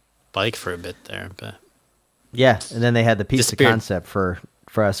bike for a bit there. But yeah, and then they had the pista Disappeared. concept for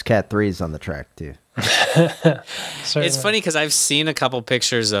us Cat 3s on the track too. It's funny because I've seen a couple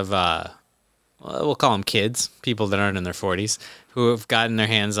pictures of, we'll call them kids, people that aren't in their 40s, who have gotten their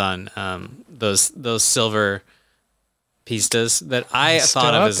hands on those silver pistas that I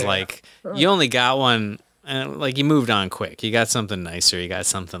thought of as like, you only got one, and like you moved on quick. You got something nicer, you got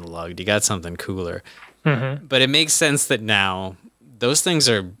something lugged, you got something cooler. But it makes sense that now those things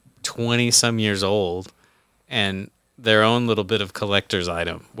are 20-some years old and their own little bit of collector's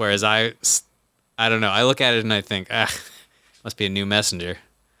item. Whereas I don't know. I look at it and I think, must be a new messenger.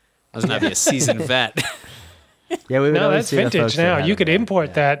 Must not be a seasoned vet. Yeah, we would no, always that's see the vintage folks that now. had You them, could yeah.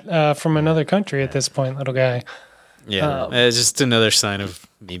 import that from another country at this point, little guy. Yeah, it's just another sign of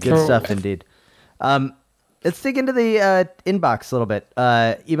me being Good stuff indeed. Let's dig into the inbox a little bit.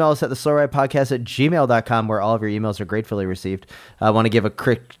 Email us at theslowridepodcast@gmail.com, where all of your emails are gratefully received. I want to give a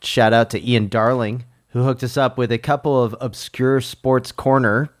quick shout out to Ian Darling, who hooked us up with a couple of obscure sports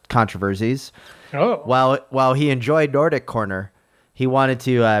corner controversies. Oh. While he enjoyed Nordic Corner, he wanted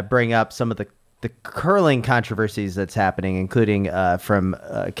to bring up some of the curling controversies that's happening, including from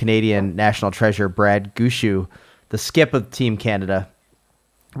Canadian national treasure Brad Gushu, the skip of Team Canada,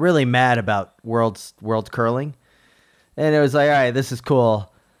 really mad about world curling. And it was like, all right, this is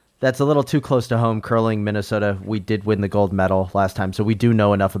cool. That's a little too close to home. Curling, Minnesota. We did win the gold medal last time, so we do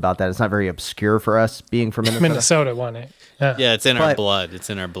know enough about that. It's not very obscure for us being from Minnesota. Minnesota won it. Yeah, it's in our But blood. It's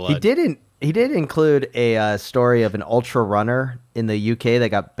in our blood. He did include a story of an ultra runner in the UK that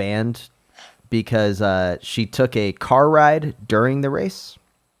got banned because she took a car ride during the race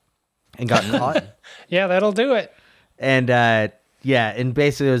and got caught. Yeah, that'll do it. And and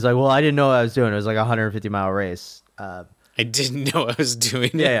basically it was like, well, I didn't know what I was doing. It was like a 150-mile race. I didn't know I was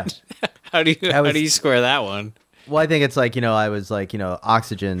doing Yeah, it. How do you square that one? Well, I think it's like, I was like,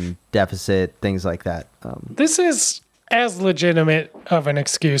 oxygen deficit, things like that. This is as legitimate of an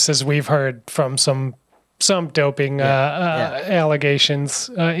excuse as we've heard from some doping allegations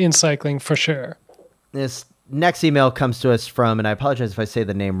in cycling for sure. This next email comes to us from, and I apologize if I say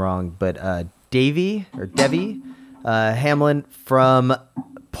the name wrong, but Devi Hamlin from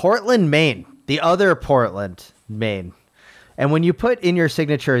Portland, Maine. The other Portland, Maine. And when you put in your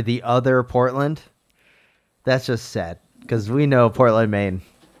signature the other Portland, that's just sad because we know Portland, Maine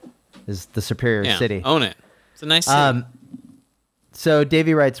is the superior city. Own it. It's a nice city. So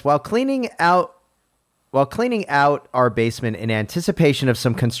Davey writes, while cleaning out our basement in anticipation of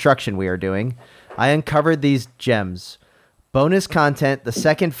some construction we are doing, I uncovered these gems. Bonus content, the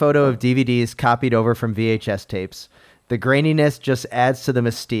second photo of DVDs copied over from VHS tapes. The graininess just adds to the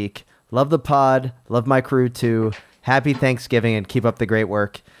mystique. Love the pod. Love my crew too. Happy Thanksgiving and keep up the great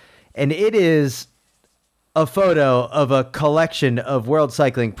work. And it is a photo of a collection of World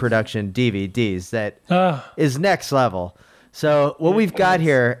Cycling Production DVDs that is next level. So what we've got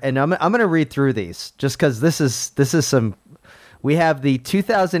here, and I'm going to read through these just because this is some. We have the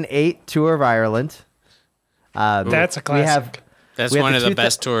 2008 Tour of Ireland. That's a classic. That's one of the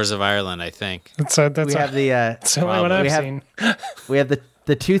best tours of Ireland, I think. That's we have the only one I've seen. We have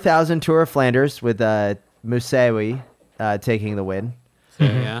the 2000 Tour of Flanders with Musawi taking the win.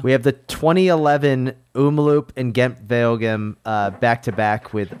 Yeah. We have the 2011 Umloop and Gent Wevelgem back to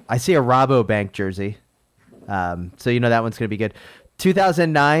back with. I see a Rabobank jersey, so you know that one's going to be good.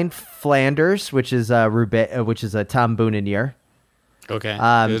 2009 Flanders, which is which is a Tom Boonen year. Okay.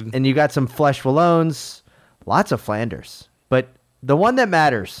 Good. And you got some Flesh Wallones, lots of Flanders, but the one that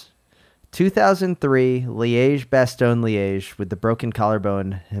matters. 2003 Liège-Bastogne-Liège with the broken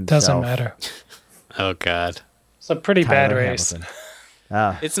collarbone himself. Doesn't matter. Oh God. It's a pretty Tyler bad race.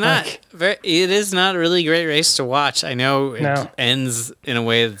 It's not very. It is not a really great race to watch. I know it ends in a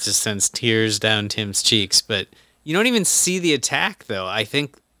way that just sends tears down Tim's cheeks, but you don't even see the attack, though. I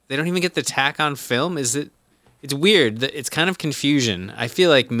think they don't even get the attack on film. It's weird. It's kind of confusion. I feel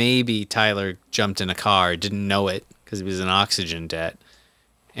like maybe Tyler jumped in a car, didn't know it because he was in oxygen debt,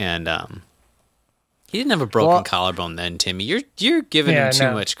 and he didn't have a broken collarbone then, Timmy. You're giving him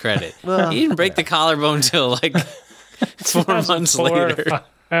too much credit. He didn't break the collarbone till like 4 months later.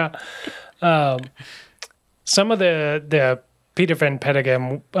 Some of the Peter Van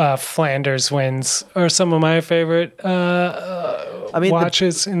Petegem Flanders wins are some of my favorite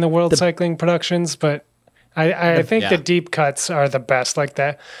watches in the World Cycling Productions, but I think the deep cuts are the best, like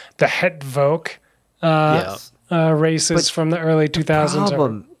the Het Volk races from the early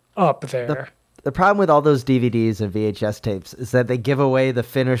 2000s are up there. The problem with all those DVDs and VHS tapes is that they give away the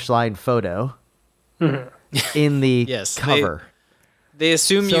finish line photo in the cover. They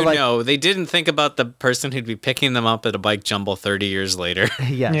assume They didn't think about the person who'd be picking them up at a bike jumble 30 years later.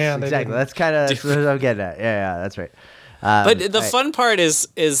 Yes, exactly. That's kind of what I'm getting at. Yeah, that's right. But the fun part is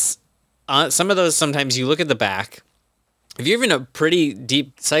some of those, sometimes you look at the back. If you're even a pretty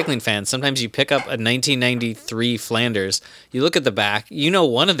deep cycling fan, sometimes you pick up a 1993 Flanders. You look at the back, you know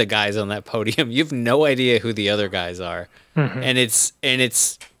one of the guys on that podium. You have no idea who the other guys are, and it's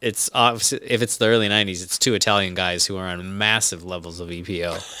obviously, if it's the early 90s, it's two Italian guys who are on massive levels of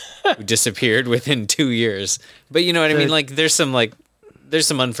EPO who disappeared within 2 years. But you know what I mean? Like there's some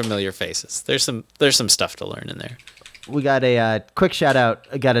unfamiliar faces. There's some stuff to learn in there. We got a quick shout out.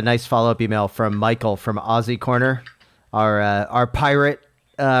 I got a nice follow up email from Michael from Aussie Corner. Our pirate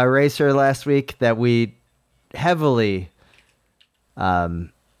racer last week that we heavily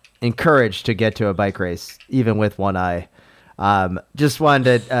encouraged to get to a bike race, even with one eye. Just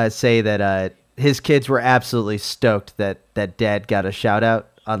wanted to say that his kids were absolutely stoked that Dad got a shout out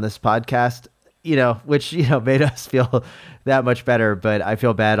on this podcast, which made us feel that much better. But I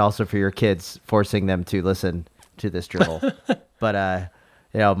feel bad also for your kids, forcing them to listen to this drivel. But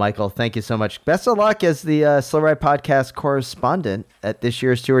Michael, thank you so much. Best of luck as the Slow Ride Podcast correspondent at this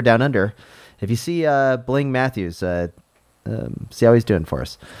year's Tour Down Under. If you see Bling Matthews, see how he's doing for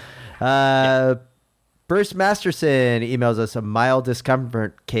us. Bruce Masterson emails us a mild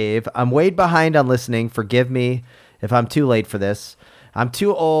discomfort cave. I'm way behind on listening. Forgive me if I'm too late for this. I'm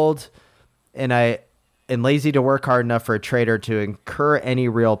too old and lazy to work hard enough for a trader to incur any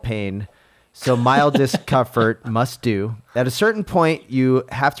real pain. So mild discomfort must do. At a certain point, you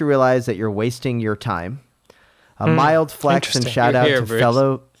have to realize that you're wasting your time. A mild flex and shout out to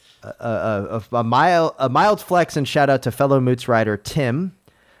fellow a mild flex and shout out to fellow Moots rider Tim.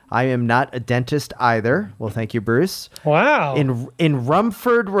 I am not a dentist either. Well, thank you, Bruce. Wow. In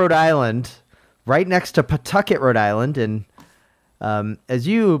Rumford, Rhode Island, right next to Pawtucket, Rhode Island, and as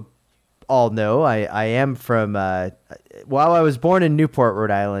you all know, I am from. While I was born in Newport,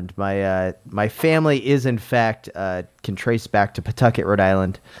 Rhode Island, my family is in fact can trace back to Pawtucket, Rhode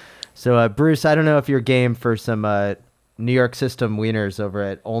Island. So, Bruce, I don't know if you're game for some New York system wieners over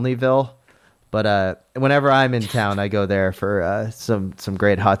at Olneyville, but whenever I'm in town, I go there for some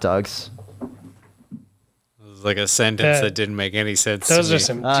great hot dogs. Like a sentence that didn't make any sense. Those are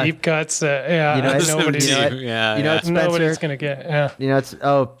some deep cuts. Nobody's gonna get.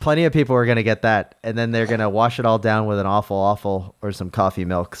 Yeah, plenty of people are gonna get that, and then they're gonna wash it all down with an awful or some coffee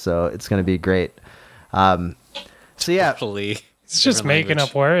milk. So it's gonna be great. Hopefully. It's just making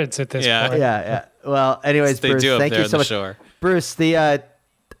up words at this point. Yeah. Well, anyways, Bruce, thank you so much. Shore. Bruce, I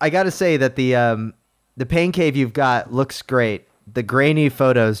got to say that the the pain cave you've got looks great. The grainy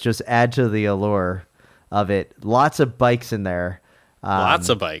photos just add to the allure of it. Lots of bikes in there. Lots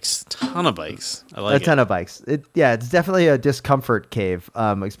of bikes. Ton of bikes. I like a ton of bikes. It's definitely a discomfort cave,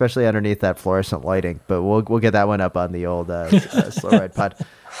 especially underneath that fluorescent lighting. But we'll get that one up on the old Slow Ride Pod.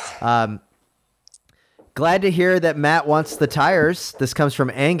 Glad to hear that Matt wants the tires. This comes from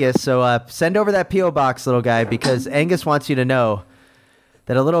Angus. So send over that P.O. box, little guy, because Angus wants you to know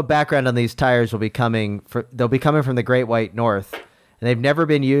that a little background on these tires will be coming. They'll be coming from the Great White North. And they've never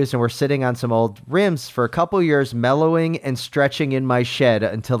been used, and we're sitting on some old rims for a couple years, mellowing and stretching in my shed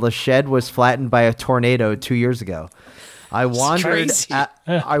until the shed was flattened by a tornado 2 years ago. I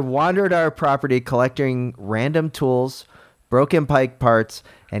wandered our property collecting random tools, broken bike parts,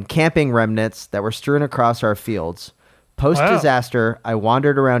 and camping remnants that were strewn across our fields. Post-disaster, I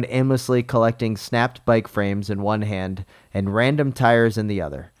wandered around aimlessly collecting snapped bike frames in one hand and random tires in the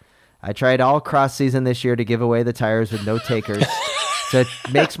other. I tried all cross-season this year to give away the tires with no takers. So it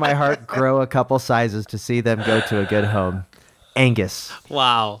makes my heart grow a couple sizes to see them go to a good home. Angus.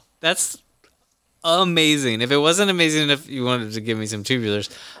 Wow. That's amazing. If it wasn't amazing enough you wanted to give me some tubulars,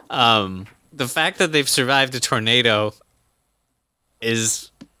 the fact that they've survived a tornado I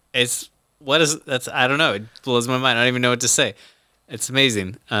don't know. It blows my mind. I don't even know what to say. It's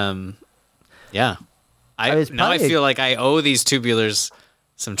amazing. Yeah. I feel like I owe these tubulars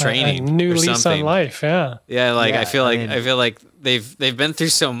some training. A new or lease something. on life, yeah. Yeah, I feel like they've been through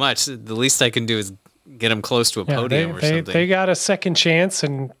so much. The least I can do is get them close to a podium or something. They got a second chance,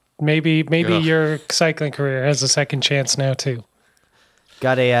 and maybe your cycling career has a second chance now too.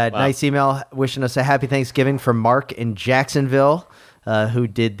 Got a nice email wishing us a happy Thanksgiving from Mark in Jacksonville, who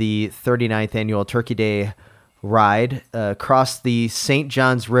did the 39th annual Turkey Day ride across the St.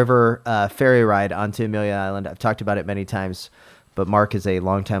 Johns River ferry ride onto Amelia Island. I've talked about it many times, but Mark is a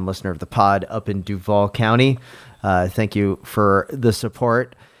longtime listener of the pod up in Duval County. Thank you for the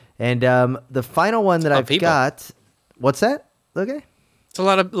support. And the final one that I've got, what's that? Okay. It's a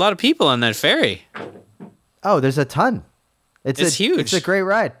lot of people on that ferry. Oh, there's a ton. It's huge. It's a great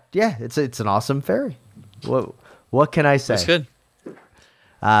ride. Yeah, it's an awesome ferry. What can I say? That's good.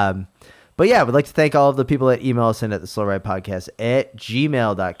 But yeah, I would like to thank all of the people that email us in at the Slow Ride Podcast at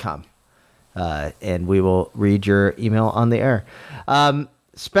gmail.com. And we will read your email on the air.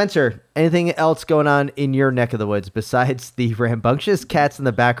 Spencer, anything else going on in your neck of the woods besides the rambunctious cats in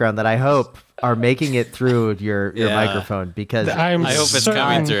the background that I hope are making it through your microphone? Because I hope it's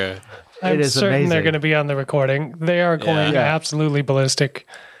coming through. I'm certain amazing. They're going to be on the recording. They are going absolutely ballistic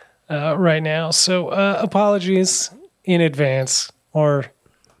right now. So apologies in advance or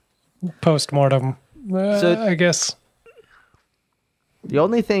post-mortem, I guess. The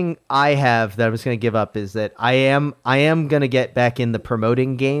only thing I have that I was going to give up is that I am going to get back in the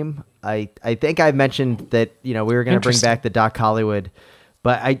promoting game. I think I mentioned that, we were going to bring back the Doc Hollywood,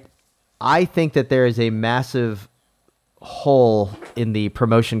 but I think that there is a massive hole in the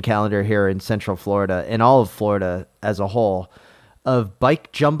promotion calendar here in Central Florida and all of Florida as a whole of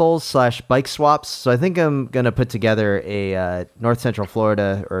bike jumbles / bike swaps. So I think I'm going to put together a North Central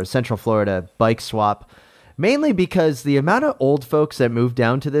Florida or Central Florida bike swap. Mainly because the amount of old folks that move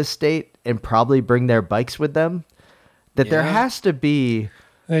down to this state and probably bring their bikes with them, that there has to be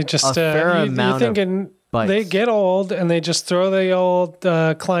a fair amount of bikes. They get old and they just throw the old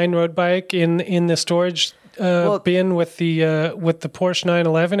Klein road bike in the storage bin with the Porsche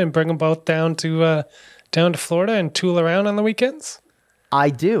 911 and bring them both down to Florida and tool around on the weekends? I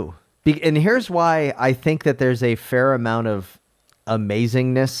do. And here's why I think that there's a fair amount of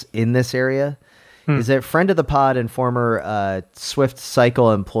amazingness in this area. Is that friend of the pod and former Swift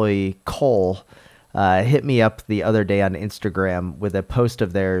Cycle employee Cole hit me up the other day on Instagram with a post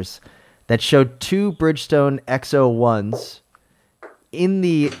of theirs that showed two Bridgestone X01s in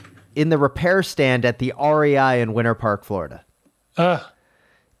the repair stand at the REI in Winter Park, Florida.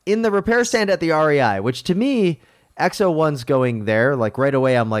 In the repair stand at the REI, which to me, X01's going there, like right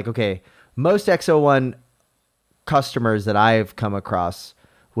away, I'm like, okay, most X01 customers that I've come across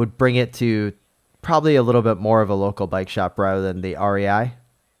would bring it to probably a little bit more of a local bike shop rather than the REI.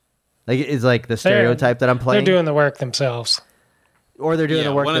 Like is like the stereotype that I'm playing. They're doing the work themselves. Or they're doing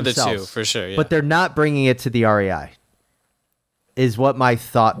the work themselves. One of the two, for sure. Yeah. But they're not bringing it to the REI, is what my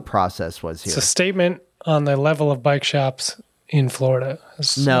thought process was here. It's a statement on the level of bike shops in Florida.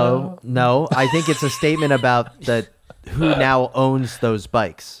 No. I think it's a statement about who now owns those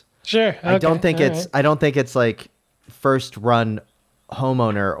bikes. Sure. Okay. I don't think it's like first run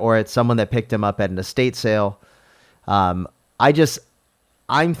homeowner or it's someone that picked him up at an estate sale. I'm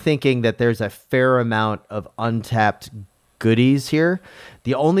thinking that there's a fair amount of untapped goodies here.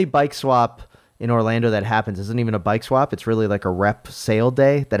 The only bike swap in Orlando that happens isn't even a bike swap. It's really like a rep sale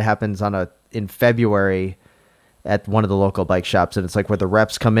day that happens in February at one of the local bike shops, and it's like where the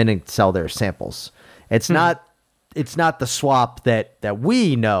reps come in and sell their samples. It's not the swap that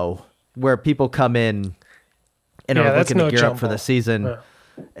we know where people come in and are looking to gear up for the season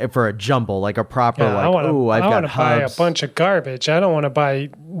for a jumble, like a proper I want to buy a bunch of garbage. I don't want to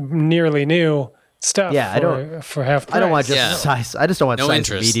buy nearly new stuff. Yeah, for half price. I don't want just size. I just don't want size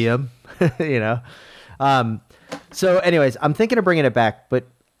interest. Medium. So anyways, I'm thinking of bringing it back, but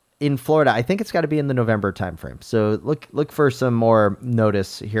in Florida, I think it's got to be in the November timeframe. So look for some more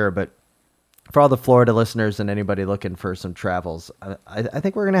notice here. But for all the Florida listeners and anybody looking for some travels, I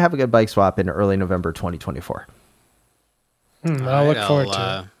think we're going to have a good bike swap in early November 2024. I'll look forward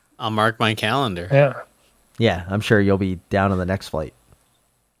to it. I'll mark my calendar. Yeah. Yeah, I'm sure you'll be down on the next flight.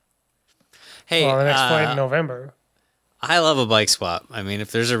 Hey, the next flight in November. I love a bike swap. I mean,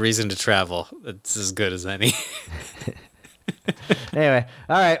 if there's a reason to travel, it's as good as any. Anyway,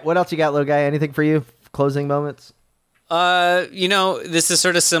 all right. What else you got, little guy? Anything for you? Closing moments? This is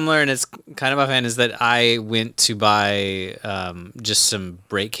sort of similar, and it's kind of offhand, is that I went to buy just some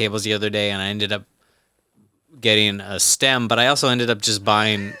brake cables the other day, and I ended up getting a stem, but I also ended up just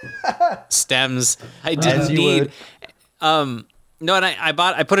buying stems I didn't need. No, and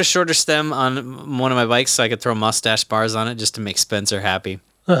I put a shorter stem on one of my bikes so I could throw mustache bars on it just to make Spencer happy.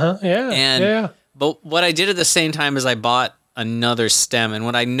 Yeah. But what I did at the same time is I bought another stem, and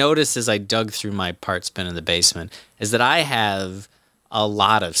what I noticed as I dug through my parts bin in the basement is that I have a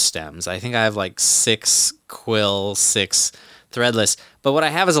lot of stems. I think I have like 6 quill, 6 threadless. But what I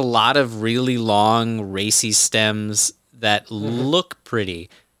have is a lot of really long, racy stems that look pretty,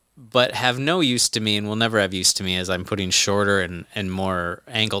 but have no use to me and will never have use to me as I'm putting shorter and more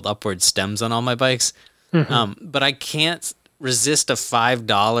angled upward stems on all my bikes. But I can't resist a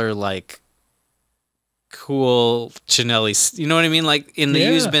 $5 like cool Chinelli. You know what I mean? Like in the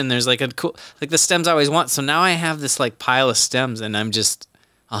used bin, there's like a cool, like the stems I always want. So now I have this like pile of stems, and I'm just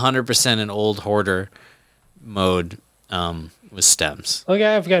 100% in old hoarder mode with stems.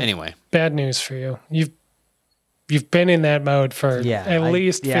 Okay, I've got anyway bad news for you. You've been in that mode for at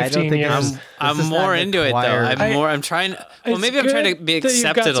least 15 years. I'm more into it though. I'm trying. Well, maybe I'm trying to be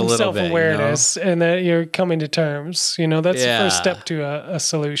accepted a little bit. Self-awareness, and that you're coming to terms. That's the first step to a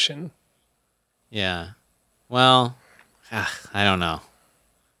solution. Yeah. Well, I don't know.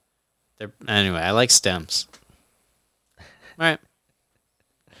 Anyway, I like stems. All right.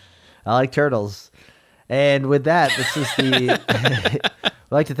 I like turtles. And with that, this is I'd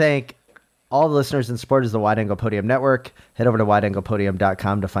like to thank all the listeners and supporters of the Wide Angle Podium Network. Head over to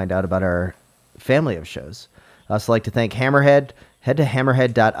wideanglepodium.com to find out about our family of shows. I'd also like to thank Hammerhead. Head to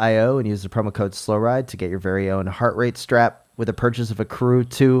hammerhead.io and use the promo code SLOWRIDE to get your very own heart rate strap with a purchase of a Crew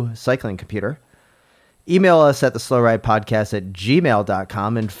 2 cycling computer. Email us at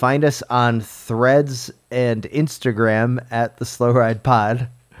theslowridepodcast@gmail.com and find us on Threads and Instagram at theslowridepod.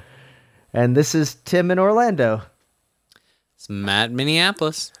 And this is Tim in Orlando. It's Matt in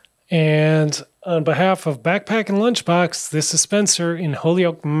Minneapolis. And on behalf of Backpack and Lunchbox, this is Spencer in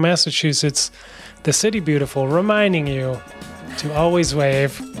Holyoke, Massachusetts, the city beautiful, reminding you to always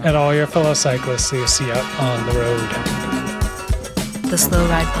wave at all your fellow cyclists you see out on the road. The Slow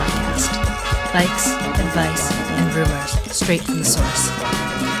Ride Podcast. Bikes, advice, and rumors straight from the source.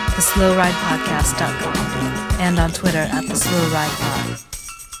 TheSlowRidePodcast.com and on Twitter at TheSlowRidePod.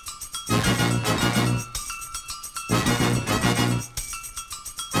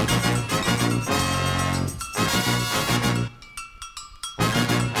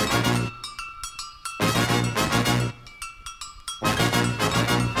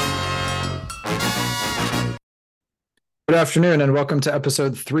 Good afternoon and welcome to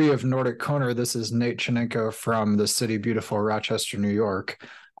episode 3 of Nordic Corner. This is Nate Chinenko from the city beautiful Rochester, New York.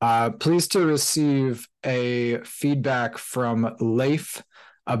 Pleased to receive a feedback from Leif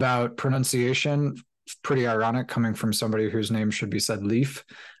about pronunciation. Pretty ironic coming from somebody whose name should be said Leaf.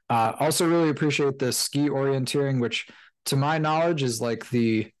 Also really appreciate the ski orienteering, which to my knowledge is like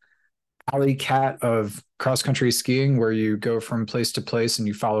the alley cat of cross-country skiing, where you go from place to place and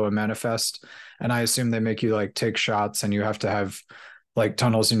you follow a manifest. And I assume they make you like take shots and you have to have like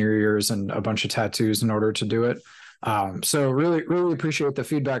tunnels in your ears and a bunch of tattoos in order to do it. So really, really appreciate the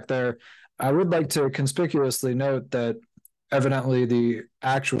feedback there. I would like to conspicuously note that evidently the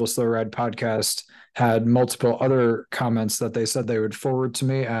actual Slow Ride podcast had multiple other comments that they said they would forward to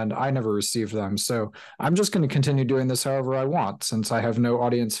me, and I never received them. So I'm just going to continue doing this however I want, since I have no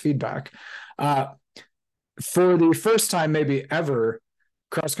audience feedback. For the first time, maybe ever,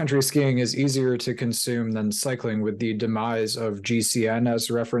 cross-country skiing is easier to consume than cycling with the demise of GCN, as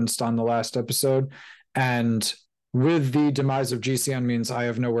referenced on the last episode. And with the demise of GCN means I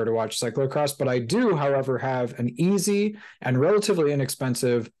have nowhere to watch cyclocross, but I do, however, have an easy and relatively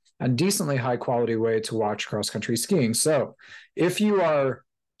inexpensive and decently high quality way to watch cross-country skiing. So if you are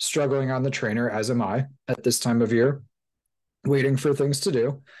struggling on the trainer, as am I at this time of year, waiting for things to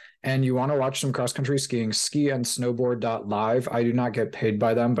do, and you want to watch some cross-country skiing, skiandsnowboard.live, I do not get paid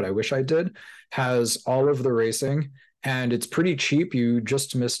by them, but I wish I did, has all of the racing, and it's pretty cheap. You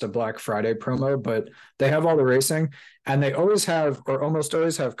just missed a Black Friday promo, but they have all the racing, and they always have, or almost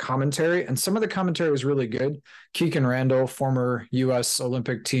always have, commentary, and some of the commentary is really good. Keegan Randall, former U.S.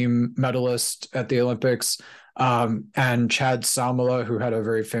 Olympic team medalist at the Olympics, and Chad Salmela, who had a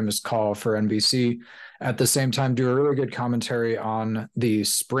very famous call for NBC at the same time, do a really good commentary on the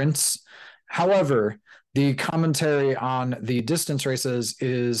sprints. However, the commentary on the distance races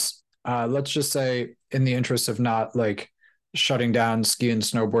is, let's just say, in the interest of not like shutting down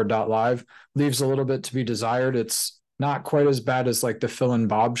skiandsnowboard.live, leaves a little bit to be desired. It's not quite as bad as like the Phil and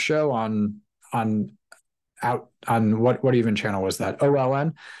Bob show on what even channel was that?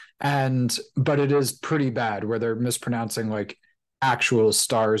 OLN. But it is pretty bad where they're mispronouncing like actual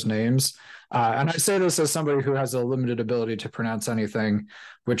stars' names. And I say this as somebody who has a limited ability to pronounce anything,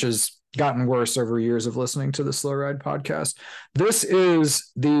 which has gotten worse over years of listening to the Slow Ride podcast. This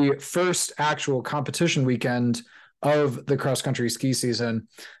is the first actual competition weekend of the cross-country ski season.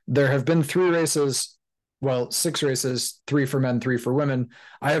 There have been 6 races, 3 for men, 3 for women.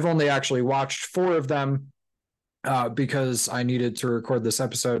 I have only actually watched 4 of them because I needed to record this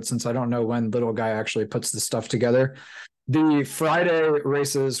episode, since I don't know when little guy actually puts the stuff together. The Friday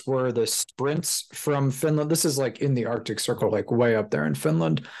races were the sprints from Finland. This is like in the Arctic Circle, like way up there in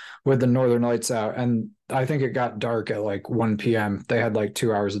Finland with the northern lights out. And I think it got dark at like 1 p.m. They had like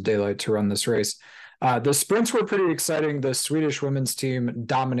 2 hours of daylight to run this race. The sprints were pretty exciting. The Swedish women's team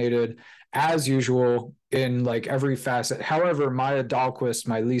dominated as usual in like every facet. However, Maya Dahlqvist,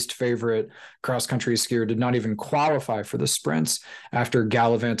 my least favorite cross-country skier, did not even qualify for the sprints after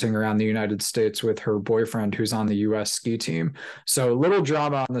gallivanting around the United States with her boyfriend, who's on the U.S. ski team. So little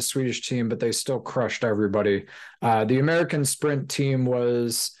drama on the Swedish team, but they still crushed everybody. The American sprint team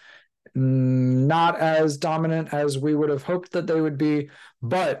was not as dominant as we would have hoped that they would be,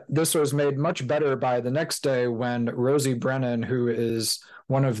 but this was made much better by the next day when Rosie Brennan, who is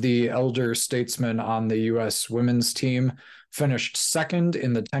one of the elder statesmen on the U.S. women's team, finished second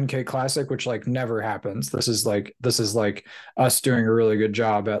in the 10K Classic, which like never happens. This is like us doing a really good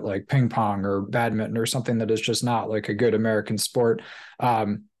job at like ping pong or badminton or something that is just not like a good American sport.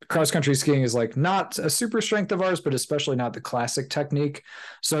 Cross-country skiing is like not a super strength of ours, but especially not the classic technique.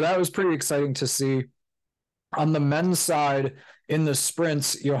 So that was pretty exciting to see. On the men's side, in the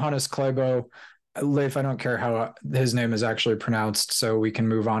sprints, Johannes Kleibo, Leif, I don't care how his name is actually pronounced, so we can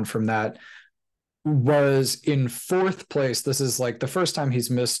move on from that, was in 4th place. This is like the first time he's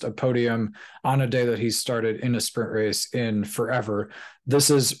missed a podium on a day that he's started in a sprint race in forever. This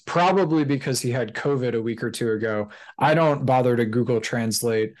is probably because he had COVID a week or 2 ago. I don't bother to Google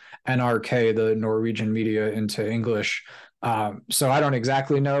translate NRK, the Norwegian media, into English. So I don't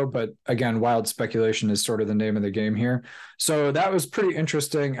exactly know, but again, wild speculation is sort of the name of the game here. So that was pretty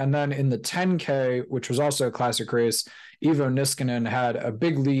interesting. And then in the 10K, which was also a classic race, Ivo Niskanen had a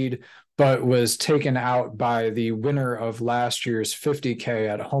big lead, but was taken out by the winner of last year's 50K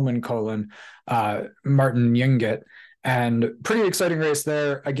at Holmenkollen, Martin Jungett. And pretty exciting race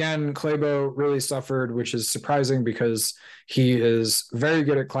there. Again, Kleibo really suffered, which is surprising because he is very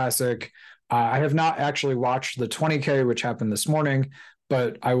good at classic. I have not actually watched the 20K, which happened this morning,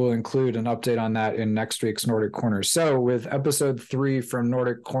 but I will include an update on that in next week's Nordic Corner. So with episode 3 from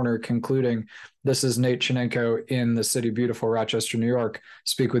Nordic Corner concluding, this is Nate Chinenko in the city beautiful Rochester, New York.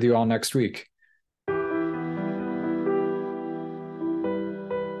 Speak with you all next week.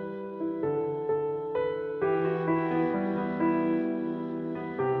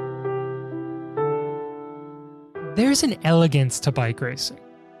 There's an elegance to bike racing.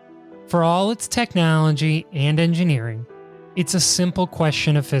 For all its technology and engineering, it's a simple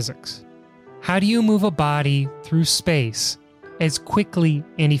question of physics. How do you move a body through space as quickly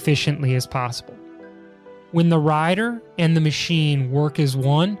and efficiently as possible? When the rider and the machine work as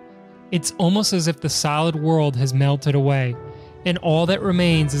one, it's almost as if the solid world has melted away, and all that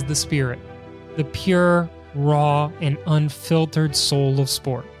remains is the spirit, the pure, raw, and unfiltered soul of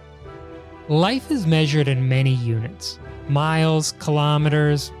sport. Life is measured in many units: miles,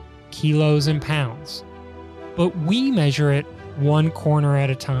 kilometers, kilos, and pounds. But we measure it one corner at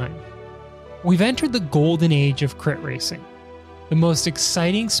a time. We've entered the golden age of crit racing. the most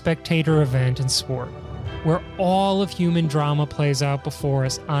exciting spectator event in sport, where all of human drama plays out before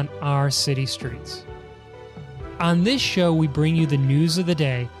us on our city streets. On this show, we bring you the news of the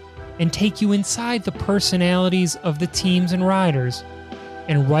day and take you inside the personalities of the teams and riders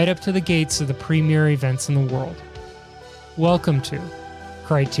and right up to the gates of the premier events in the world. Welcome to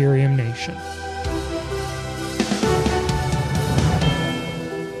Criterium Nation.